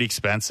pretty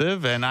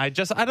expensive, and I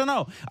don't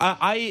know.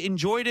 I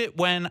enjoyed it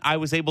when I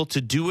was able to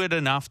do it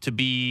enough to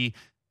be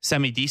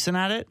semi-decent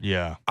at it.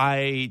 Yeah.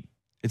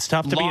 It's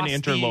tough to be an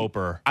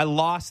interloper. I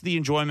lost the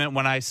enjoyment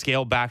when I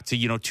scaled back to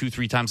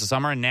 2-3 times a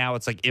summer, and now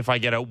it's like if I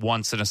get out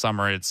once in a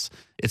summer, it's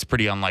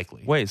pretty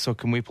unlikely. Wait, so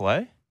can we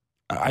play?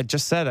 I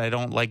just said I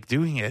don't like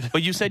doing it.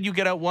 But you said you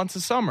get out once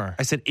a summer.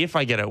 I said if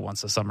I get out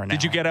once a summer now.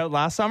 Did you get out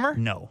last summer?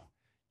 No,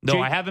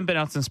 I haven't been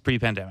out since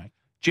pre-pandemic.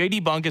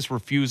 JD Bunkus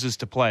refuses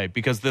to play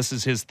because this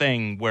is his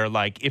thing where,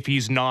 like, if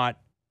he's not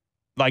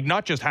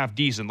just half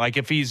decent, like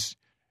if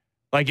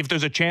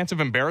there's a chance of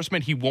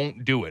embarrassment, he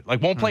won't do it.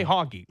 Like, won't play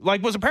hockey.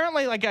 Like, was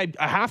apparently like a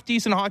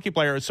half-decent hockey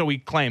player, so he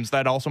claims.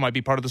 That also might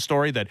be part of the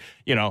story that,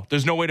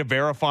 there's no way to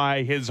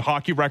verify his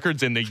hockey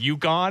records in the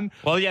Yukon.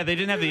 Well, yeah, they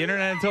didn't have the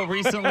internet until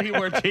recently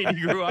where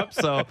JD grew up,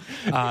 so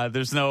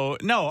there's no.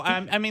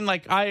 I mean,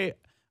 like,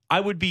 I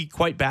would be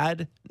quite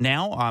bad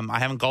now. I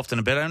haven't golfed in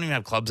a bit. I don't even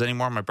have clubs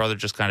anymore. My brother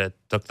just kind of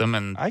took them,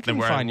 and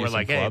we're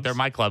like, hey, they're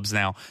my clubs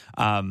now.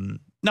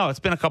 No, it's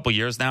been a couple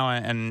years now,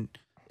 and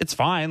it's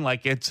fine.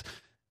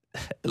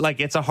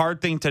 It's a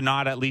hard thing to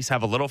not at least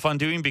have a little fun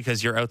doing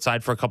because you're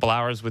outside for a couple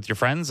hours with your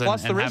friends and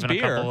having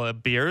a couple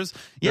of beers.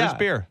 There's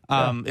beer.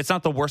 It's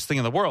not the worst thing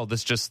in the world.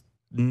 It's just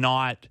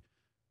not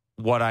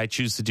what I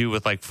choose to do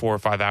with like 4 or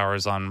 5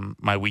 hours on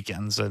my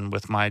weekends and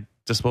with my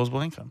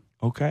disposable income.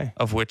 Okay.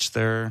 Of which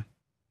they're,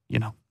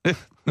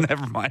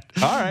 never mind.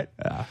 All right.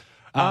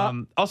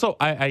 Also,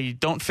 I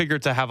don't figure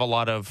to have a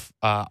lot of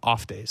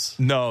off days.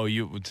 No,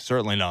 you would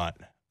certainly not.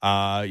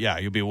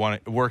 You'll be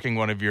working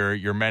one of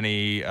your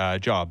many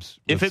jobs.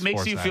 If it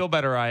makes you feel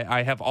better,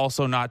 I have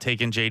also not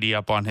taken JD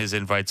up on his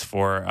invites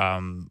for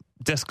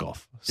disc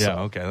golf. So.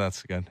 Yeah, okay,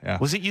 that's good. Yeah.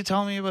 Was it you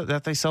telling me about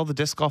that they sell the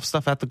disc golf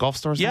stuff at the golf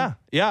stores? Yeah,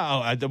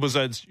 yeah. It was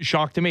a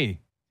shock to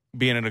me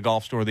being in a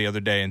golf store the other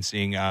day and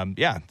seeing,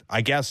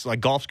 I guess like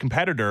golf's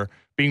competitor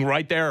being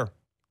right there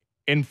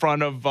in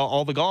front of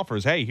all the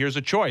golfers. Hey, here's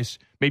a choice.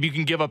 Maybe you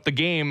can give up the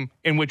game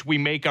in which we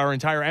make our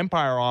entire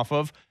empire off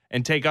of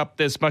and take up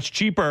this much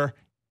cheaper,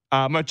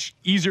 much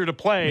easier to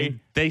play. I mean,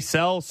 they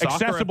sell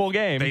accessible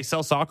game. They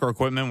sell soccer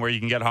equipment where you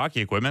can get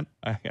hockey equipment.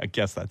 I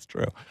guess that's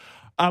true.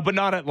 But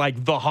not at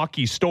like the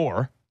hockey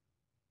store.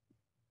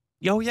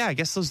 Oh yeah, I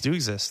guess those do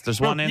exist.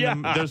 There's one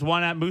there's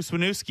one at Moose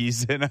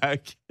Winooski's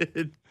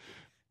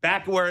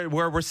back where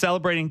we're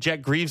celebrating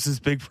Jet Greaves'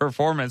 big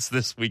performance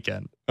this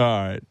weekend. All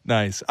right,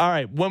 nice. All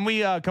right, when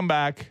we come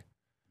back,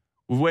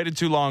 we've waited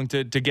too long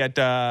to get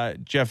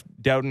Jeff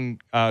Dowtin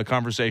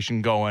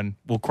conversation going.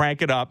 We'll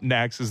crank it up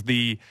next as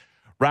the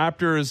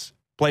Raptors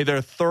play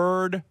their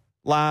third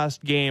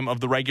last game of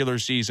the regular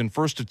season,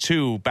 first of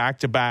two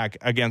back-to-back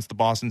against the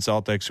Boston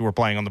Celtics, who were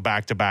playing on the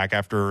back-to-back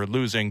after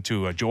losing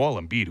to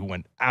Joel Embiid, who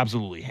went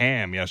absolutely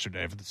ham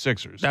yesterday for the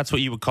Sixers. That's what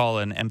you would call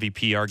an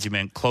MVP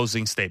argument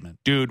closing statement.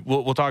 Dude,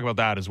 we'll talk about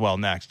that as well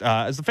next.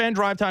 As the Fan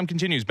Drive Time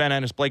continues, Ben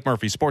Ennis, Blake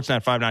Murphy,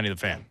 Sportsnet 590 The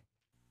Fan.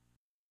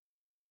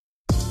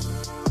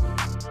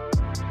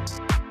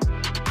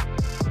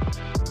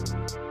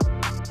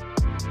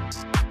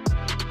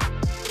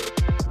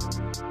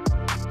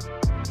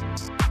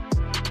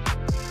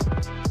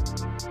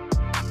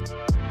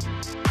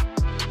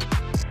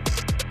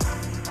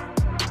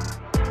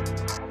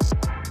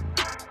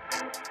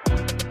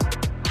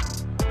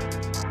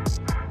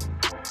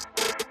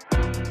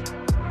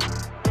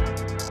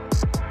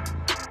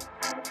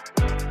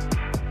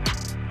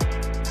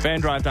 Fan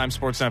Drive Time,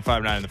 Sportsnet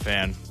 590 The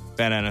Fan.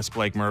 Ben Ennis,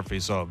 Blake Murphy.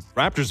 So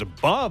Raptors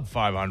above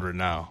 500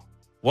 now.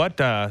 What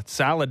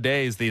salad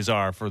days these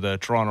are for the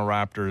Toronto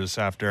Raptors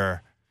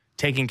after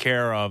taking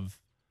care of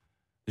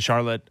the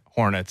Charlotte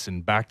Hornets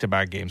in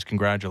back-to-back games.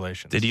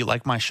 Congratulations. Did you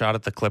like my shot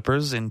at the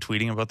Clippers in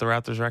tweeting about the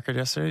Raptors record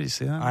yesterday? Did you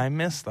see that? I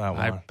missed that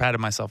one. I patted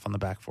myself on the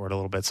back for it a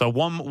little bit. So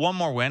one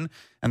more win,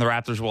 and the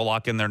Raptors will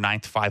lock in their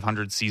 9th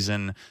 500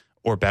 season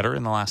or better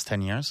in the last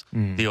 10 years.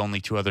 The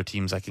only two other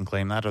teams I can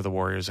claim that are the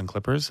Warriors and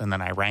Clippers, and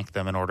then I rank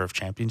them in order of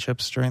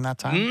championships during that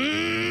time.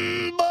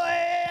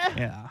 Boy!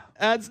 Yeah.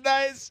 That's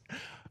nice.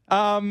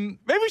 Maybe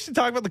we should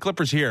talk about the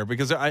Clippers here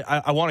because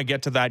I want to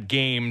get to that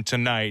game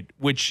tonight,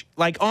 which,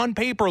 like, on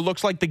paper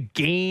looks like the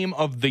game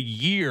of the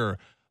year.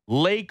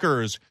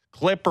 Lakers,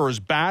 Clippers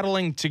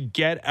battling to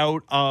get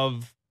out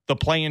of the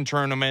play-in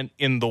tournament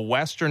in the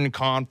Western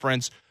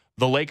Conference.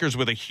 The Lakers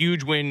with a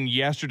huge win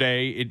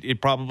yesterday. It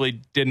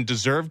probably didn't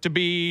deserve to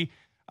be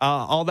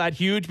all that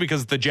huge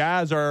because the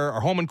Jazz are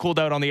home and cooled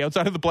out on the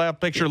outside of the playoff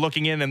picture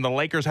looking in, and the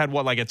Lakers had,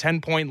 like a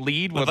 10-point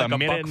lead with like a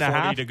minute and a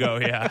half to go,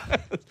 yeah.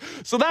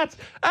 So that's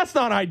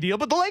not ideal.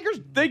 But the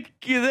Lakers,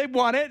 they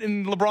won it,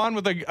 and LeBron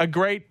with a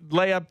great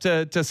layup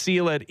to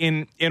seal it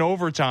in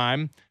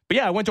overtime. But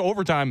yeah, I went to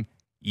overtime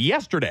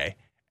yesterday,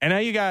 and now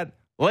you got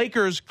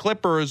Lakers,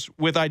 Clippers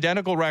with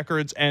identical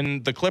records,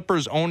 and the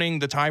Clippers owning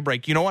the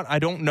tiebreak. You know what? I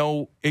don't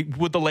know.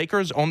 Would the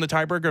Lakers own the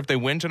tiebreaker if they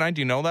win tonight?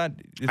 Do you know that?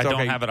 I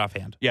don't have it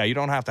offhand. Yeah, you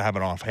don't have to have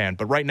it offhand.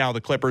 But right now, the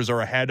Clippers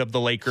are ahead of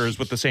the Lakers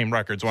with the same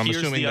record. So I'm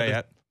assuming they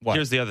had. What?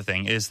 Here's the other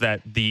thing, is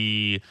that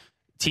the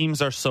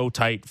teams are so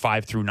tight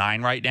 5 through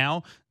 9 right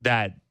now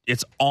that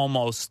it's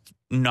almost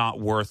not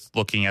worth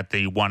looking at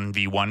the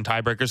 1v1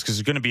 tiebreakers, because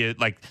it's going to be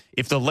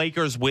if the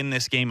Lakers win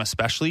this game,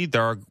 especially,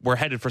 we're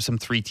headed for some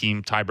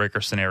 3-team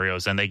tiebreaker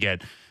scenarios, and they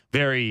get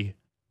very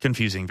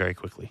confusing very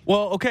quickly.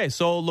 Well, okay,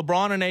 so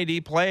LeBron and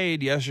AD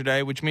played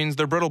yesterday, which means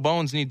their brittle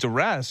bones need to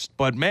rest.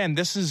 But man,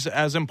 this is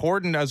as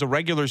important as a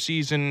regular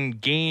season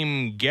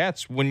game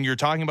gets when you're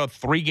talking about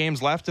 3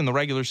 games left in the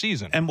regular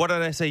season. And what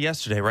did I say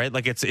yesterday, right?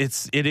 Like it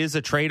is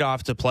a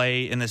trade-off to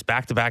play in this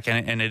back-to-back,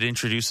 and it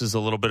introduces a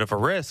little bit of a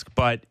risk.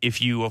 But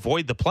if you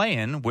avoid the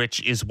play-in,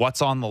 which is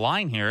what's on the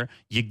line here,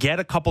 you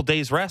get a couple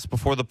days rest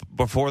before the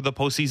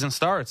postseason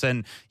starts.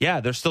 And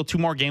yeah, there's still 2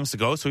 more games to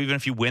go. So even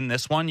if you win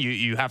this one,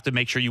 you have to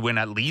make sure you win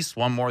at least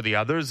one more of the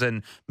others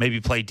and maybe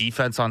play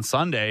defense on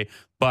Sunday.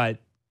 But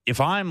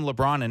if I'm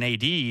LeBron and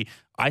AD,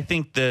 I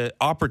think the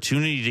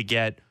opportunity to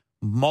get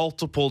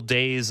multiple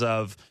days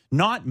of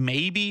not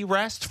maybe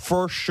rest,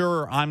 for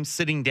sure I'm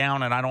sitting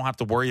down and I don't have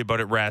to worry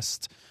about it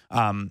rest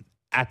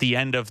at the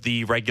end of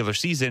the regular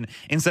season,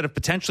 instead of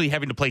potentially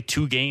having to play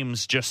 2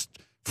 games just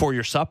for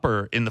your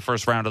supper in the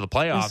first round of the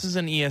playoffs. This is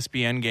an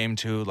ESPN game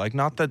too. Like,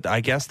 not that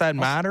I guess that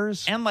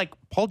matters. And like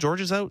Paul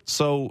George is out,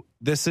 so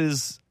this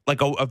is like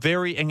a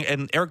very,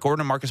 and Eric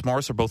Gordon and Marcus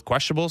Morris are both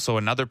questionable, so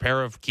another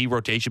pair of key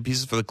rotation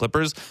pieces for the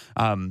Clippers.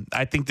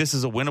 I think this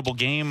is a winnable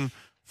game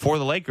for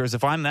the Lakers.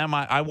 If I'm them,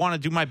 I want to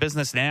do my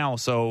business now.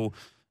 So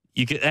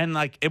you can, and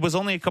like it was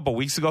only a couple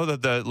weeks ago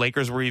that the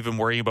Lakers were even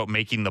worrying about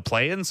making the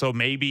play-in. So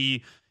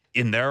maybe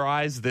in their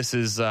eyes, this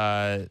is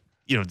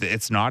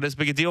it's not as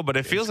big a deal, but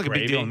it feels like a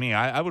big deal to me.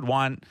 I would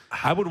want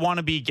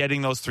to be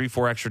getting those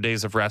 3-4 extra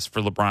days of rest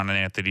for LeBron and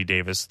Anthony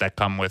Davis that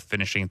come with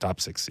finishing in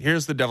top 6.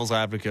 Here's the devil's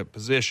advocate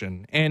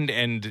position,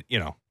 and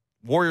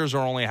Warriors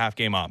are only a half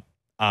game up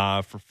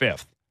for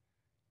 5th.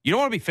 You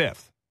don't want to be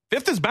 5th.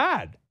 5th is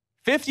bad.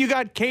 5th, you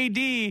got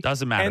KD.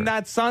 Doesn't matter. And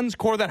that Suns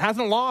core that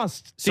hasn't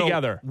lost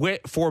together.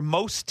 For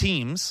most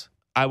teams,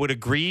 I would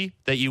agree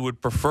that you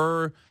would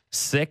prefer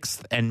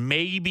 6th and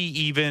maybe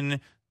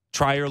even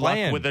try your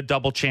luck with a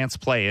double chance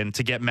play-in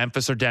to get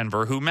Memphis or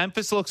Denver, who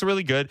Memphis looks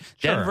really good.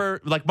 Sure.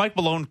 Denver, like Mike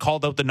Malone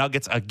called out the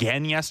Nuggets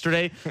again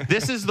yesterday.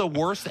 This is the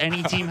worst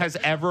any team has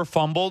ever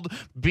fumbled.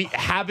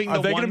 Having the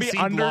Are they one going to be seed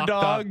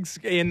underdogs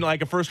in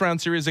like a first-round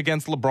series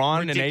against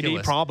LeBron Ridiculous. and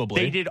AD?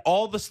 Probably. They did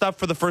all the stuff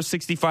for the first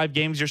 65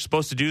 games you're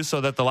supposed to do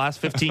so that the last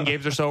 15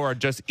 games or so are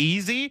just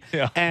easy,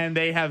 and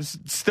they have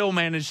still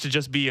managed to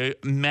just be a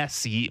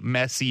messy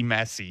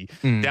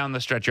down the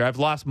stretch here. I've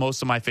lost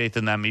most of my faith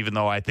in them, even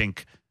though I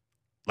think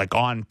like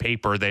on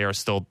paper, they are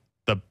still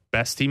the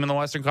best team in the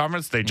Western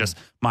Conference. They just,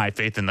 my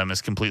faith in them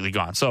is completely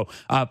gone. So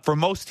for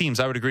most teams,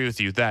 I would agree with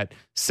you that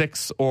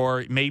 6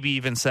 or maybe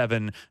even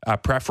 7,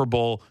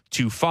 preferable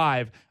to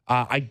 5.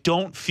 I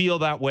don't feel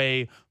that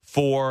way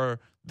for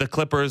the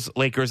Clippers,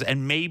 Lakers,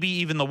 and maybe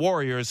even the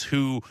Warriors,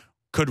 who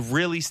could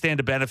really stand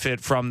to benefit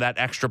from that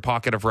extra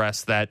pocket of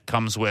rest that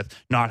comes with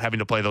not having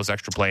to play those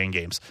extra playing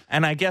games.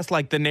 And I guess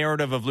like the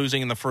narrative of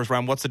losing in the first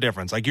round, what's the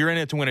difference? Like you're in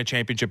it to win a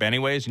championship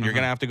anyways, and you're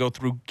going to have to go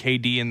through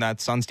KD and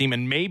that Suns team,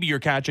 and maybe you're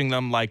catching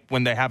them like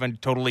when they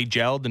haven't totally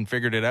gelled and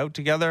figured it out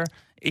together.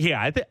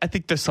 Yeah, I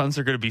think the Suns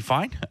are going to be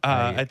fine.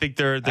 I think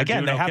they're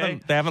again,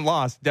 doing they haven't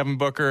lost Devin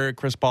Booker,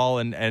 Chris Paul,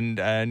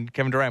 and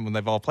Kevin Durant when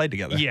they've all played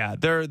together. Yeah,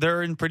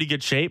 they're in pretty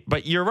good shape.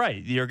 But you're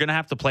right, you're going to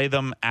have to play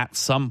them at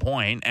some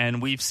point.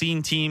 And we've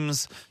seen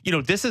teams.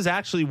 This is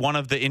actually one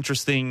of the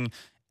interesting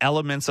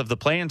elements of the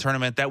play-in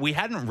tournament that we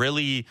hadn't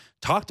really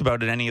talked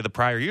about in any of the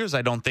prior years.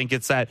 I don't think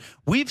it's that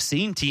we've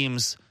seen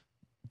teams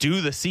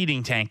do the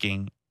seeding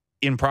tanking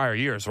in prior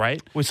years, right?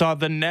 We saw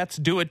the Nets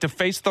do it to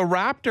face the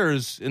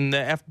Raptors in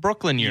the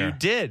Brooklyn year. You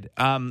did.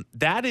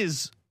 That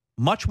is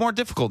much more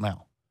difficult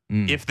now.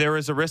 If there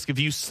is a risk of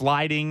you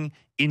sliding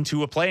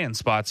into a play-in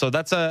spot. So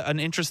that's an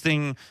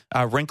interesting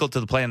wrinkle to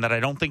the play-in that I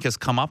don't think has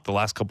come up the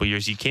last couple of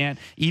years. You can't,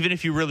 even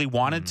if you really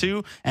wanted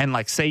to, and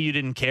like say you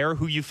didn't care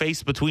who you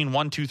faced between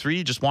 1, 2,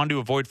 3, just wanted to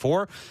avoid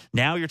 4.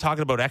 Now you're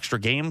talking about extra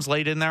games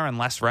laid in there and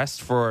less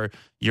rest for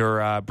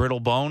your brittle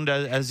boned,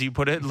 as you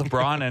put it,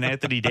 LeBron and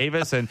Anthony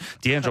Davis, and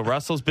D'Angelo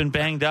Russell's been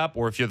banged up.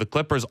 Or if you're the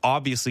Clippers,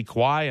 obviously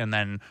Kawhi and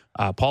then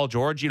Paul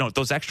George.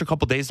 Those extra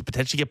couple days to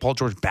potentially get Paul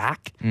George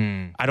back.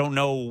 I don't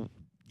know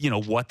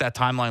what that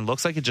timeline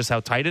looks like and just how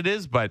tight it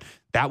is, but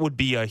that would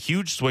be a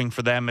huge swing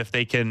for them if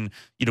they can,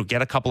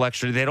 get a couple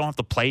extra. They don't have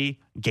to play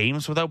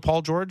games without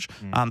Paul George.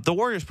 The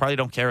Warriors probably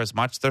don't care as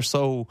much. They're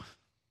so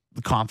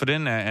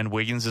confident, and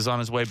Wiggins is on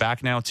his way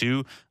back now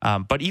too.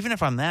 But even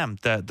if I'm them,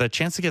 the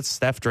chance to get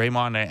Steph,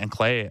 Draymond, and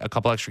Clay a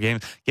couple extra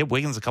games, get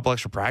Wiggins a couple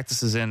extra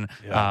practices in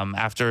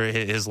after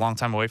his long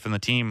time away from the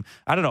team.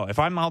 I don't know. If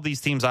I'm all these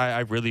teams,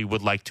 I really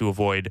would like to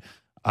avoid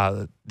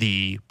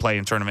the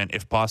play-in tournament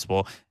if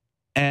possible.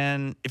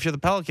 And if you're the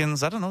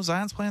Pelicans, I don't know,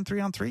 Zion's playing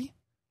 3-on-3.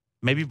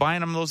 Maybe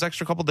buying them those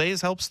extra couple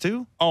days helps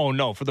too. Oh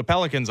no, for the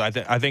Pelicans, I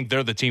think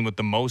they're the team with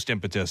the most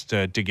impetus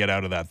to get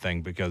out of that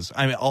thing, because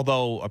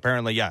although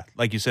apparently,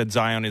 like you said,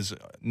 Zion is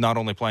not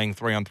only playing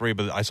 3-on-3,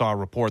 but I saw a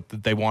report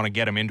that they want to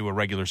get him into a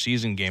regular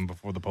season game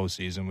before the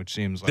postseason, which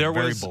seems like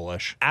very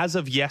bullish. As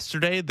of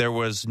yesterday, there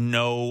was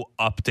no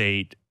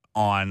update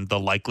on the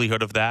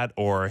likelihood of that,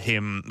 or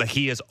him.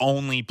 He has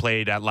only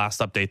played at last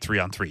update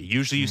 3-on-3.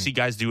 Usually you see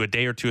guys do a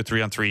day or two of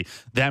 3-on-3,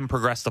 then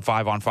progress to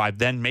 5-on-5,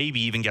 then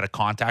maybe even get a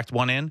contact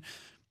one in.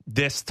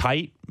 This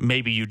tight,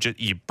 maybe you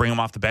bring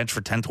him off the bench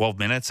for 10-12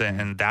 minutes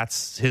and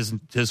that's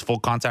his full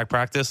contact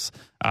practice.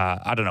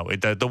 I don't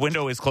know. The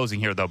window is closing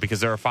here though,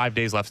 because there are 5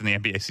 days left in the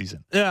NBA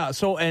season. Yeah.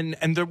 So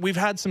we've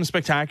had some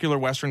spectacular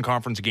Western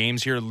Conference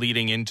games here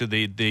leading into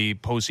the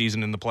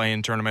postseason and the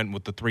play-in tournament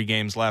with the 3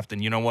 games left.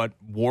 And you know what?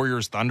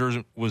 Warriors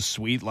Thunder was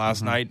sweet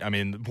last night. I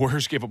mean, the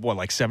Warriors gave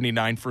up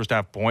 79 first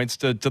half points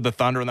to the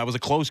Thunder, and that was a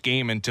close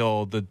game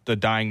until the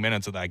dying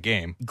minutes of that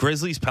game.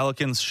 Grizzlies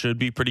Pelicans should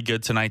be pretty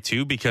good tonight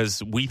too,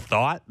 because we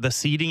thought the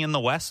seeding in the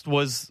West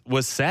was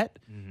set,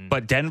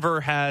 but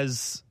Denver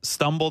has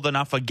stumbled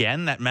enough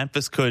again that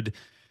Memphis could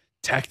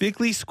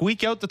technically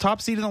squeak out the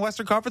top seed in the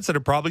Western Conference, that are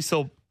probably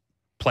still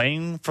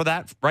playing for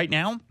that right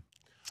now.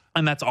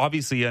 And that's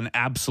obviously an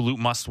absolute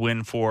must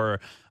win for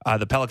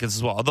the Pelicans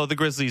as well. Although the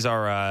Grizzlies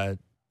are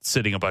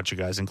sitting a bunch of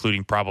guys,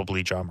 including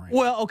probably John Morant.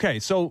 Well, okay,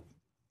 so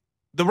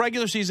the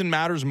regular season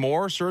matters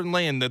more,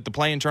 certainly, and the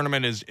play-in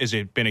tournament is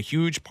been a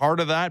huge part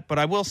of that. But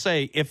I will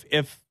say,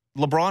 if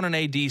LeBron and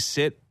AD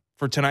sit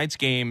for tonight's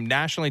game,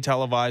 nationally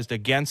televised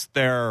against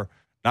their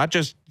not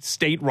just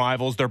state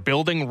rivals, they're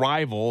building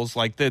rivals,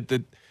 like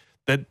that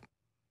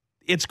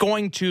it's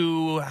going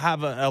to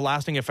have a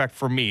lasting effect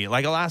for me,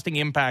 like a lasting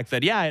impact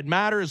that, yeah, it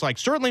matters, like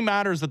certainly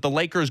matters that the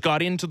Lakers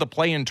got into the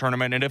play-in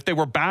tournament. And if they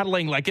were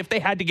battling, like if they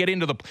had to get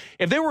into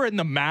if they were in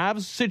the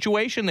Mavs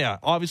situation, yeah,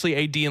 obviously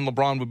AD and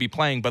LeBron would be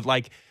playing, but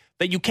like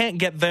that you can't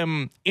get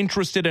them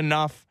interested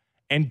enough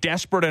and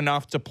desperate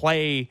enough to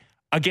play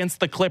against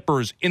the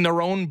Clippers in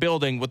their own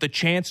building with a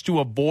chance to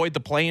avoid the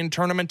play-in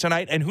tournament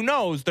tonight. And who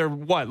knows, they're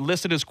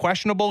listed as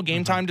questionable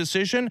game time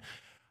decision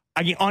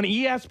on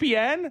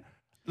ESPN.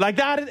 Like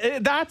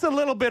that's a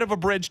little bit of a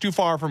bridge too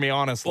far for me,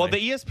 honestly. Well, the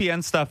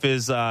ESPN stuff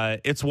is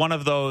it's one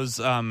of those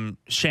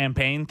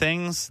champagne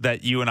things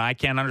that you and I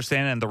can't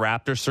understand, and the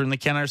Raptors certainly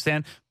can't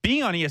understand.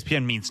 Being on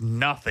ESPN means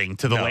nothing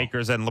to the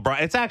Lakers and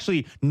LeBron. It's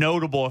actually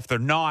notable if they're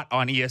not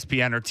on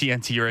ESPN or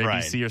TNT or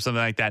ABC or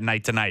something like that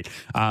night to night.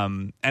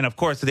 And of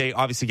course, they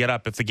obviously get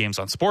up if the game's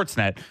on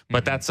Sportsnet,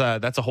 but that's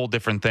a whole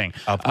different thing.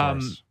 Of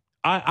course.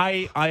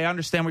 I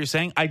understand what you're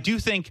saying. I do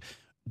think,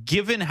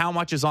 given how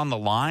much is on the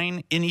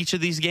line in each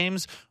of these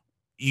games,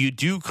 you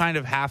do kind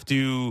of have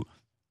to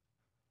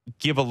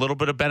give a little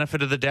bit of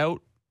benefit of the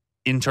doubt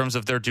in terms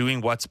of they're doing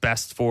what's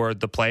best for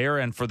the player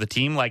and for the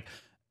team. Like,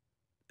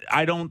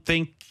 I don't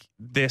think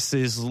this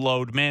is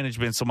load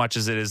management so much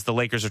as it is the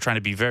Lakers are trying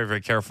to be very,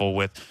 very careful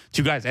with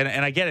two guys.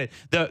 And I get it.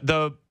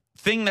 The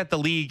thing that the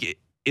league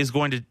is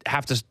going to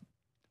have to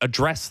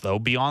address, though,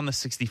 beyond the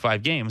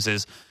 65 games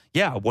is,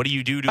 yeah, what do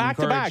you do to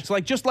back-to-backs?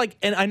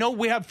 And I know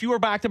we have fewer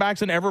backbacks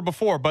than ever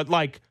before, but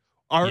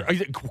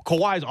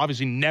Kawhi's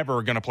obviously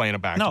never going to play in a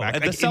back-to-back. No,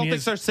 the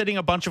Celtics are sitting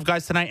a bunch of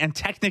guys tonight and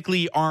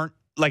technically are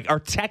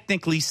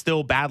technically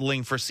still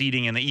battling for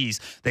seeding in the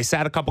East. They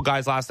sat a couple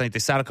guys last night. They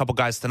sat a couple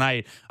guys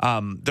tonight.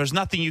 There's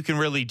nothing you can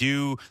really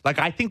do. Like,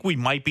 I think we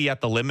might be at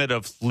the limit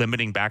of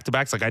limiting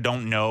back-to-backs. Like, I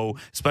don't know,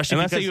 especially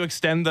unless you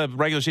extend the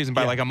regular season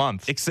by like a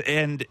month.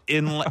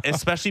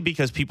 Especially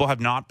because people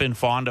have not been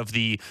fond of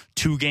the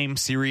 2-game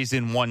series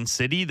in one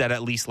city that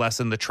at least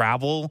lessen the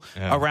travel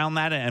around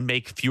that and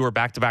make fewer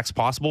back-to-backs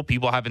possible.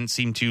 People haven't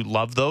seemed to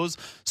love those.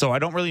 So I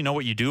don't really know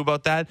what you do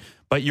about that.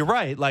 But you're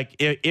right. Like,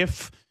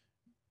 if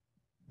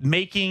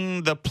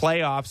making the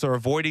playoffs or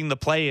avoiding the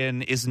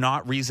play-in is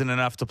not reason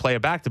enough to play a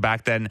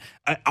back-to-back, then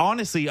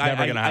honestly,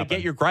 I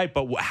get your gripe,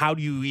 but how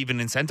do you even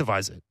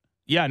incentivize it?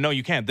 Yeah, no,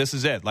 you can't. This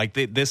is it. Like,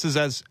 this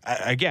is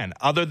again,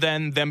 other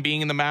than them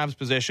being in the Mavs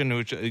position,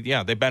 which,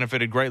 they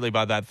benefited greatly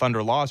by that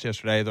Thunder loss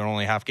yesterday. They're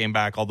only half game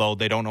back, although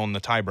they don't own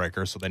the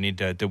tiebreaker, so they need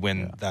to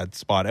win that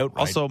spot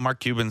outright. Also, Mark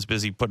Cuban's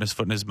busy putting his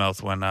foot in his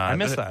mouth when... I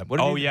missed that.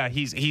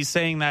 He's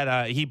saying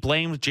that he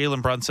blamed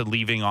Jalen Brunson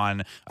leaving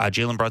on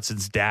Jalen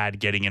Brunson's dad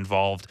getting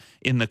involved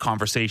in the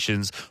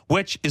conversations,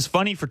 which is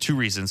funny for two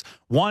reasons.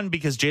 One,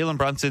 because Jalen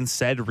Brunson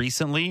said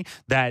recently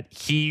that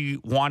he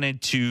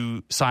wanted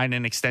to sign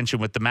an extension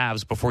with the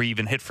Mavs before he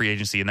even hit free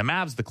agency, and the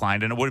Mavs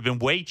declined, and it would have been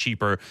way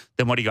cheaper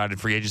than what he got in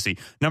free agency.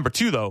 Number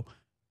two, though,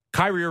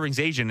 Kyrie Irving's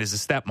agent is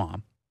his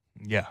stepmom.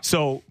 Yeah.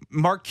 So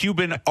Mark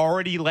Cuban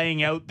already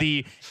laying out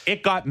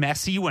it got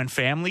messy when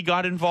family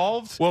got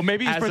involved. Well,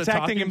 maybe he's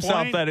protecting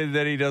himself that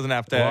he doesn't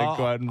have to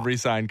go out and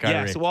re-sign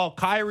Kyrie. Yes, well,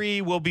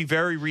 Kyrie will be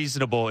very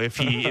reasonable if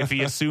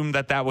he assumed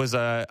that was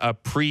a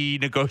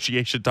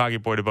pre-negotiation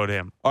talking point about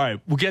him. All right,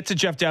 we'll get to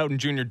Jeff Doughton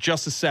Jr.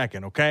 just a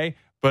second, okay?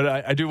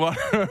 But I do want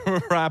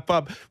to wrap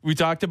up. We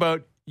talked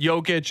about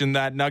Jokic and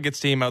that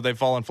Nuggets team, how they've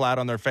fallen flat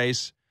on their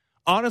face.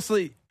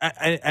 Honestly,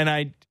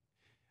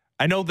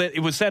 I know that it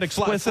was said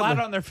explicitly.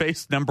 Flat on their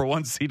face, number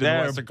one seed in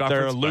the Western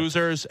Conference. They're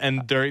losers,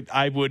 and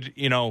I would,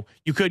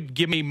 you could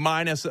give me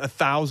minus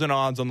 1,000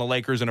 odds on the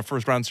Lakers in a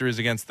first-round series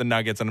against the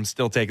Nuggets, and I'm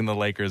still taking the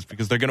Lakers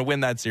because they're going to win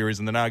that series,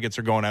 and the Nuggets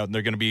are going out, and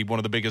they're going to be one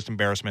of the biggest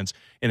embarrassments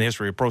in the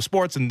history of pro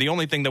sports. And the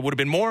only thing that would have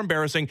been more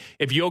embarrassing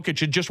if Jokic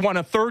had just won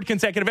a third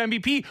consecutive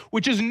MVP,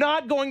 which is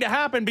not going to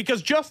happen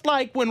because just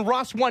like when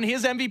Russ won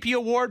his MVP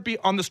award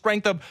on the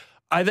strength of,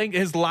 I think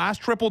his last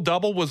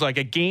triple-double was like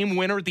a game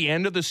winner at the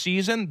end of the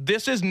season.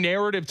 This is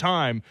narrative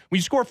time.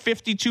 We score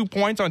 52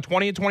 points on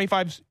 20 and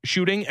 25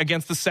 shooting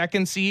against the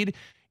second seed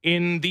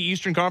in the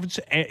Eastern Conference.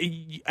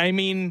 I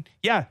mean,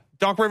 yeah,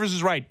 Doc Rivers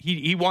is right.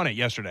 He won it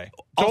yesterday.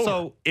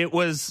 It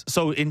was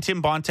in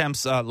Tim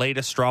Bontemps'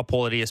 latest straw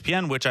poll at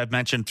ESPN, which I've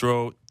mentioned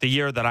throughout the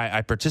year that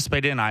I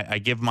participate in. I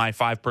give my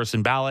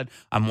 5-person ballot.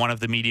 I'm one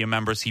of the media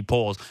members he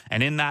polls.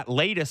 And in that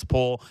latest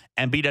poll,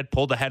 Embiid had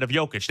pulled ahead of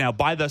Jokic. Now,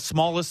 by the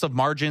smallest of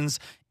margins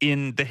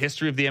in the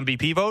history of the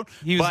MVP vote.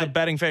 He was a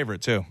betting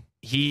favorite, too.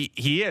 He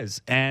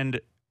is.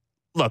 And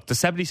look, the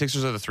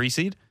 76ers are the 3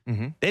 seed.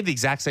 Mm-hmm. They have the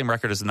exact same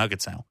record as the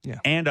Nuggets now. Yeah.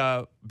 And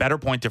a better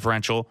point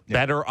differential,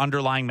 better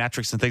underlying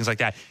metrics and things like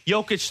that.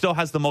 Jokic still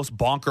has the most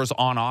bonkers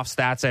on-off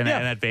stats and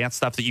advanced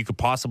stuff that you could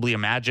possibly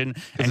imagine.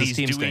 And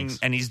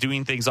he's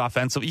doing things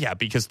offensively. Yeah,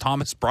 because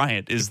Thomas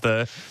Bryant is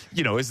the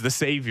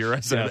savior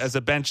as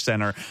a bench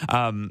center.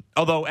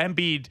 Although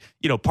Embiid,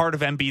 part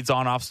of Embiid's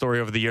on-off story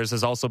over the years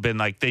has also been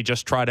like they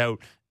just tried out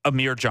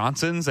Amir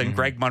Johnson's and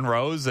Greg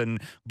Monroe's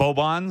and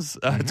Boban's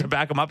to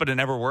back him up, and it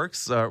never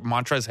works.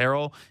 Montrezl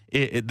Harrell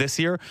this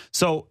year.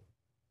 So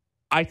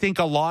I think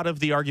a lot of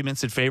the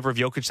arguments in favor of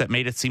Jokic that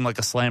made it seem like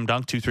a slam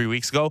dunk 2-3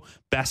 weeks ago,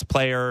 best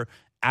player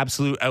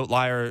absolute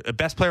outlier,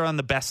 best player on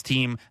the best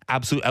team,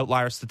 absolute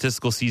outlier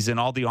statistical season,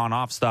 all the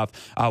on-off stuff.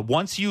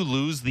 Once you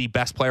lose the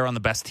best player on the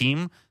best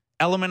team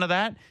element of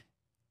that,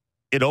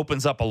 it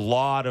opens up a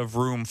lot of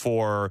room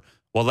for,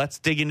 well, let's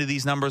dig into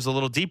these numbers a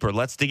little deeper.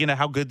 Let's dig into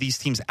how good these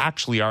teams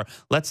actually are.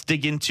 Let's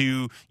dig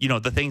into,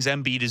 the things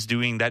Embiid is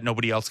doing that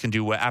nobody else can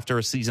do after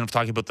a season of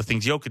talking about the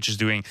things Jokic is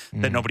doing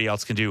that nobody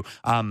else can do.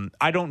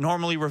 I don't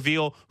normally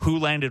reveal who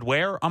landed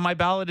where on my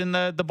ballot in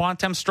the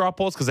Bontemps straw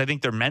polls because I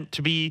think they're meant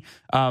to be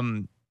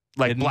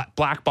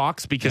black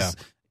box because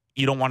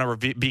you don't want to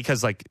reveal,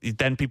 because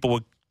then people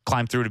would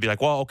climb through to be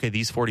like, well, okay,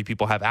 these 40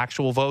 people have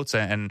actual votes,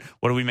 and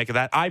what do we make of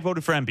that? I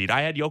voted for Embiid.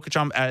 I had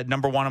Jokic at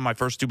number one on my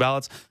first two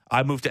ballots.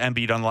 I moved to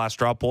Embiid on the last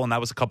straw poll, and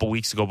that was a couple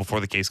weeks ago before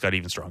the case got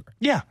even stronger.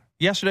 Yeah,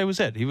 yesterday was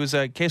it. He was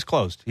case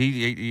closed.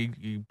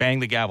 He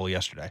banged the gavel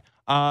yesterday.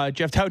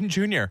 Jeff Dowtin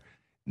Jr.,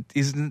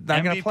 he's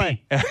not going to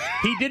play.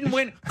 He didn't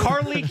win.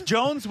 Carlik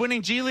Jones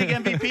winning G League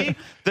MVP?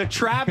 The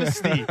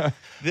travesty.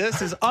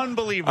 This is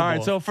unbelievable. All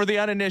right, so for the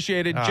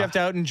uninitiated, Jeff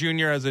Dowtin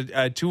Jr. has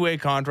a two-way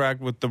contract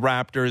with the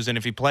Raptors, and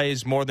if he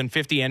plays more than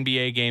 50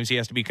 NBA games, he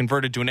has to be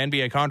converted to an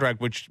NBA contract,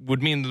 which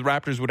would mean the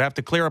Raptors would have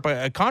to clear up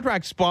a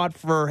contract spot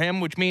for him,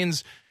 which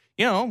means,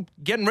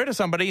 getting rid of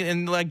somebody.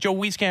 And like Joe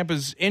Wieskamp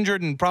is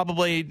injured and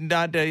probably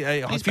not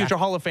a future back.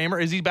 Hall of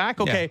Famer. Is he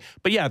back? Okay. Yeah.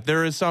 But yeah,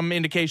 there is some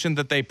indication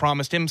that they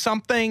promised him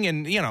something,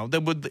 and,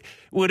 that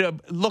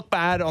would look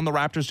bad on the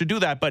Raptors to do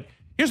that. But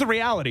here's the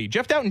reality.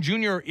 Jeff Dowtin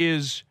Jr.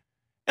 is,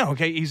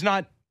 he's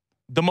not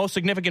the most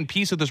significant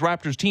piece of this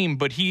Raptors team,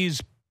 but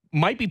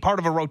might be part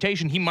of a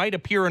rotation. He might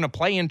appear in a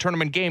play-in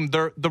tournament game.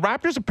 The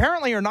Raptors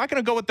apparently are not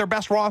going to go with their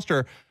best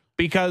roster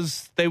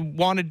because they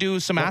want to do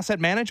some asset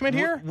management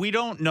here? We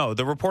don't know.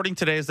 The reporting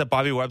today is that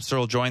Bobby Webster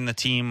will join the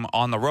team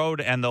on the road,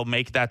 and they'll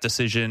make that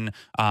decision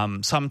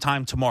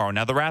sometime tomorrow.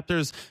 Now, the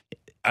Raptors,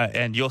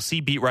 and you'll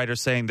see beat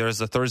writers saying there's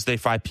a Thursday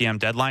 5 p.m.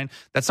 deadline.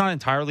 That's not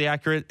entirely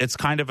accurate. It's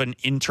kind of an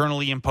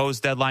internally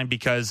imposed deadline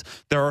because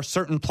there are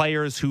certain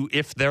players who,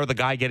 if they're the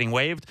guy getting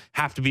waived,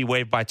 have to be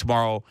waived by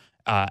tomorrow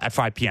at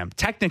 5 p.m.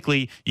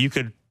 Technically, you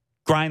could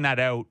grind that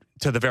out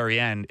to the very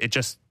end. It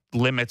just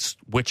limits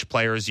which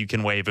players you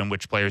can waive and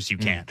which players you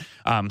can't.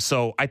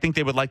 So I think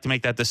they would like to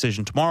make that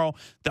decision tomorrow.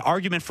 The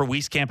argument for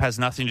Wieskamp has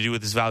nothing to do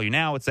with his value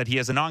now. It's that he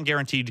has a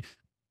non-guaranteed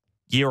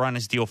year on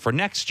his deal for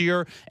next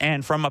year.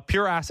 And from a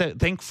pure asset,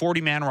 think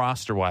 40-man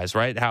roster-wise,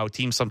 right? How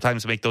teams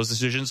sometimes make those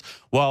decisions.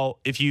 Well,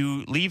 if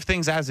you leave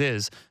things as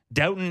is,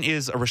 Dowtin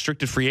is a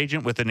restricted free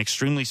agent with an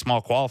extremely small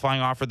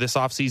qualifying offer this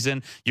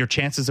offseason. Your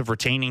chances of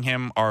retaining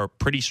him are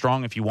pretty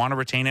strong if you want to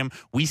retain him.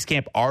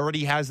 Wieskamp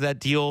already has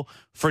that deal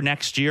for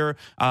next year.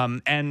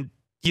 And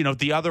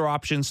the other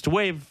options to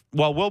waive,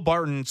 well, Will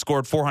Barton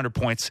scored 400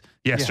 points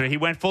yesterday. He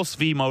went full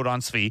Svi mode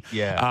on Svi.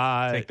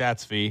 Yeah, take that,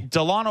 Svi.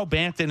 Delano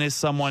Banton is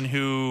someone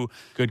who...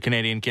 Good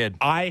Canadian kid.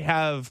 I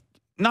have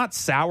not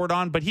soured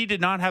on, but he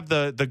did not have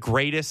the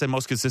greatest and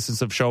most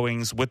consistent of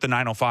showings with the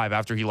 905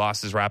 after he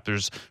lost his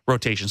Raptors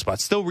rotation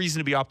spot. Still reason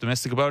to be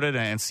optimistic about it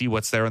and see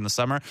what's there in the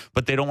summer,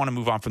 but they don't want to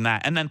move on from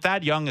that. And then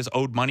Thad Young is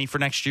owed money for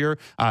next year.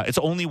 It's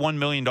only $1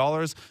 million,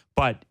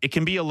 but it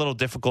can be a little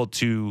difficult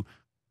to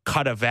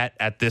cut a vet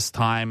at this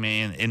time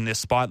in this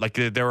spot. Like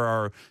there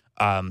are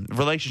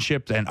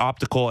relationship and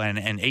optical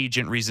and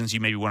agent reasons you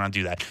maybe want to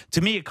do that.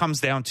 To me, it comes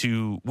down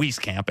to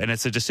Wieskamp, and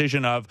it's a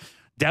decision of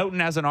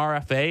Dowtin as an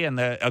RFA and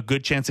a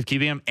good chance of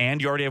keeping him,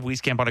 and you already have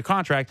Wieskamp on a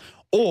contract,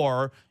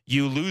 or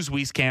you lose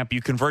Wieskamp,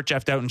 you convert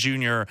Jeff Dowtin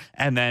Jr.,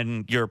 and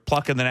then you're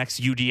plucking the next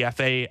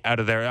UDFA out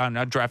of there, an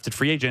undrafted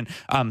free agent.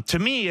 To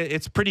me,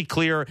 it's pretty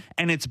clear,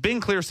 and it's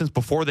been clear since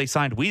before they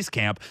signed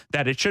Wieskamp,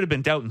 that it should have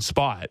been Dowtin's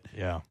spot.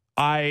 Yeah.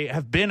 I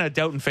have been a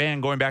Dowtin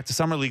fan going back to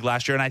Summer League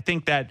last year, and I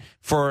think that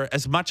for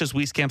as much as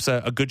Wieskamp's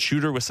a good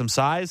shooter with some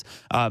size,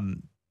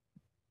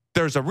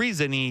 there's a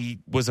reason he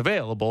was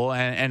available,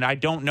 and I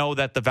don't know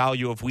that the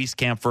value of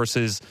Wieskamp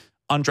versus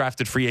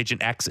undrafted free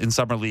agent X in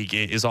Summer League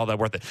is all that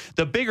worth it.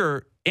 The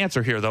bigger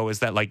answer here, though, is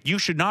that you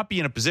should not be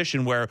in a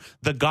position where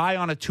the guy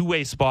on a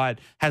two-way spot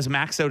has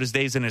maxed out his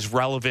days and is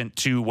relevant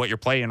to what your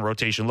play-in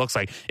rotation looks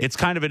like. It's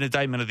kind of an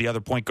indictment of the other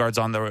point guards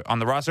on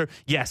the roster.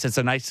 Yes, it's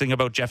a nice thing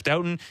about Jeff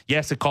Dowtin.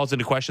 Yes, it calls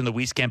into question the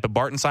Wieskamp and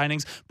Barton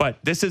signings, but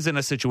this isn't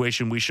a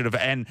situation we should have,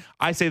 and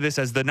I say this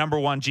as the number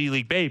one G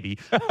League baby,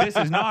 this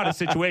is not a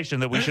situation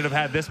that we should have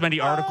had this many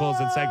articles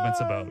and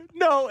segments about.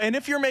 No, and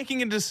if you're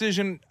making a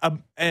decision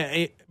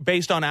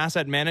based on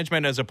asset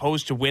management as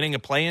opposed to winning a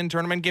play-in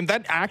tournament game,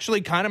 that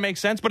actually kind of makes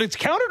sense, but it's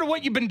counter to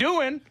what you've been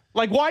doing.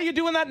 Why are you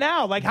doing that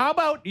now? How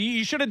about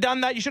you should have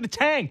done that? You should have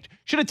tanked.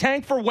 Should have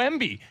tanked for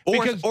Wemby.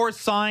 Or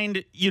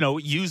signed,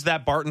 use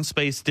that Barton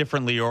space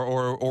differently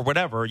or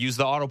whatever. Use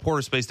the Otto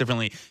Porter space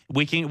differently.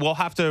 We'll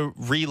have to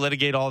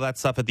relitigate all that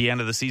stuff at the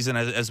end of the season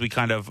as we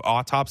kind of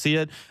autopsy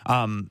it.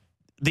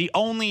 The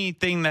only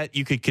thing that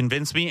you could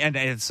convince me, and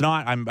it's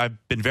not,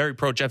 I've been very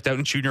pro Jeff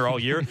Doughton Jr. all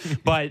year,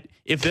 but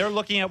if they're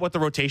looking at what the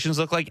rotations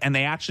look like and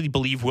they actually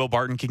believe Will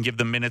Barton can give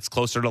them minutes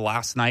closer to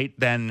last night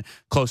than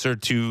closer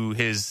to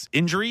his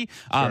injury,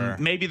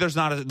 maybe there's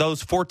not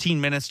those 14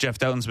 minutes Jeff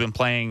Doughton's been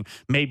playing,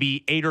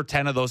 maybe 8 or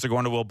 10 of those are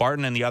going to Will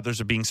Barton and the others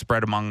are being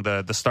spread among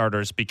the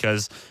starters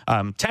because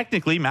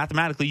technically,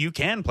 mathematically, you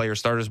can play your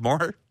starters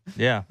more.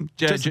 Yeah.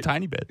 Just a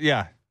tiny bit.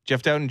 Yeah.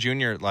 Jeff Doughton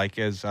Jr.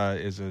 is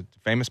a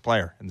famous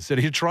player in the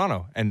city of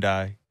Toronto, and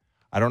I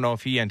don't know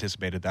if he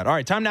anticipated that. All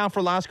right, time now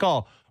for last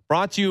call.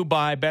 Brought to you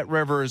by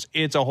BetRivers.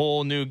 It's a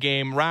whole new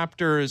game.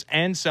 Raptors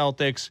and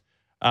Celtics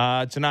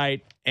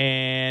tonight,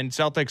 and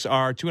Celtics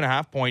are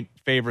 2.5-point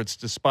favorites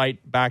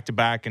despite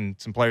back-to-back and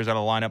some players out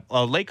of the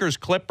lineup. Lakers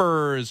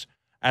Clippers,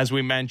 as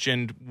we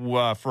mentioned,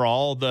 for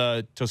all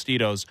the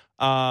Tostitos.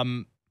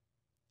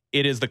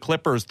 It is the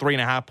Clippers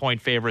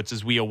 3.5-point favorites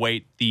as we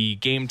await the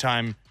game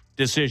time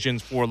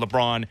decisions for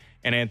LeBron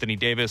and Anthony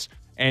Davis.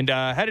 And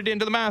headed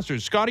into the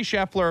Masters, Scottie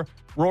Scheffler,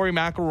 Rory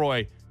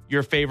McIlroy,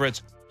 your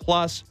favorites,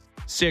 plus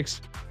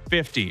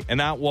 650. And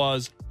that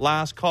was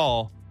last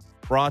call,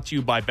 brought to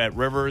you by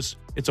BetRivers.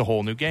 It's a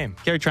whole new game.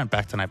 Gary Trent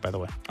back tonight, by the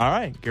way. All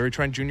right, Gary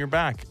Trent Jr.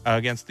 back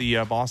against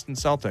the Boston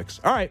Celtics.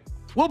 All right,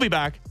 we'll be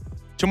back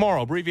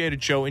tomorrow.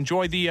 Abbreviated show.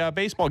 Enjoy the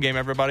baseball game,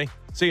 everybody.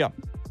 See ya.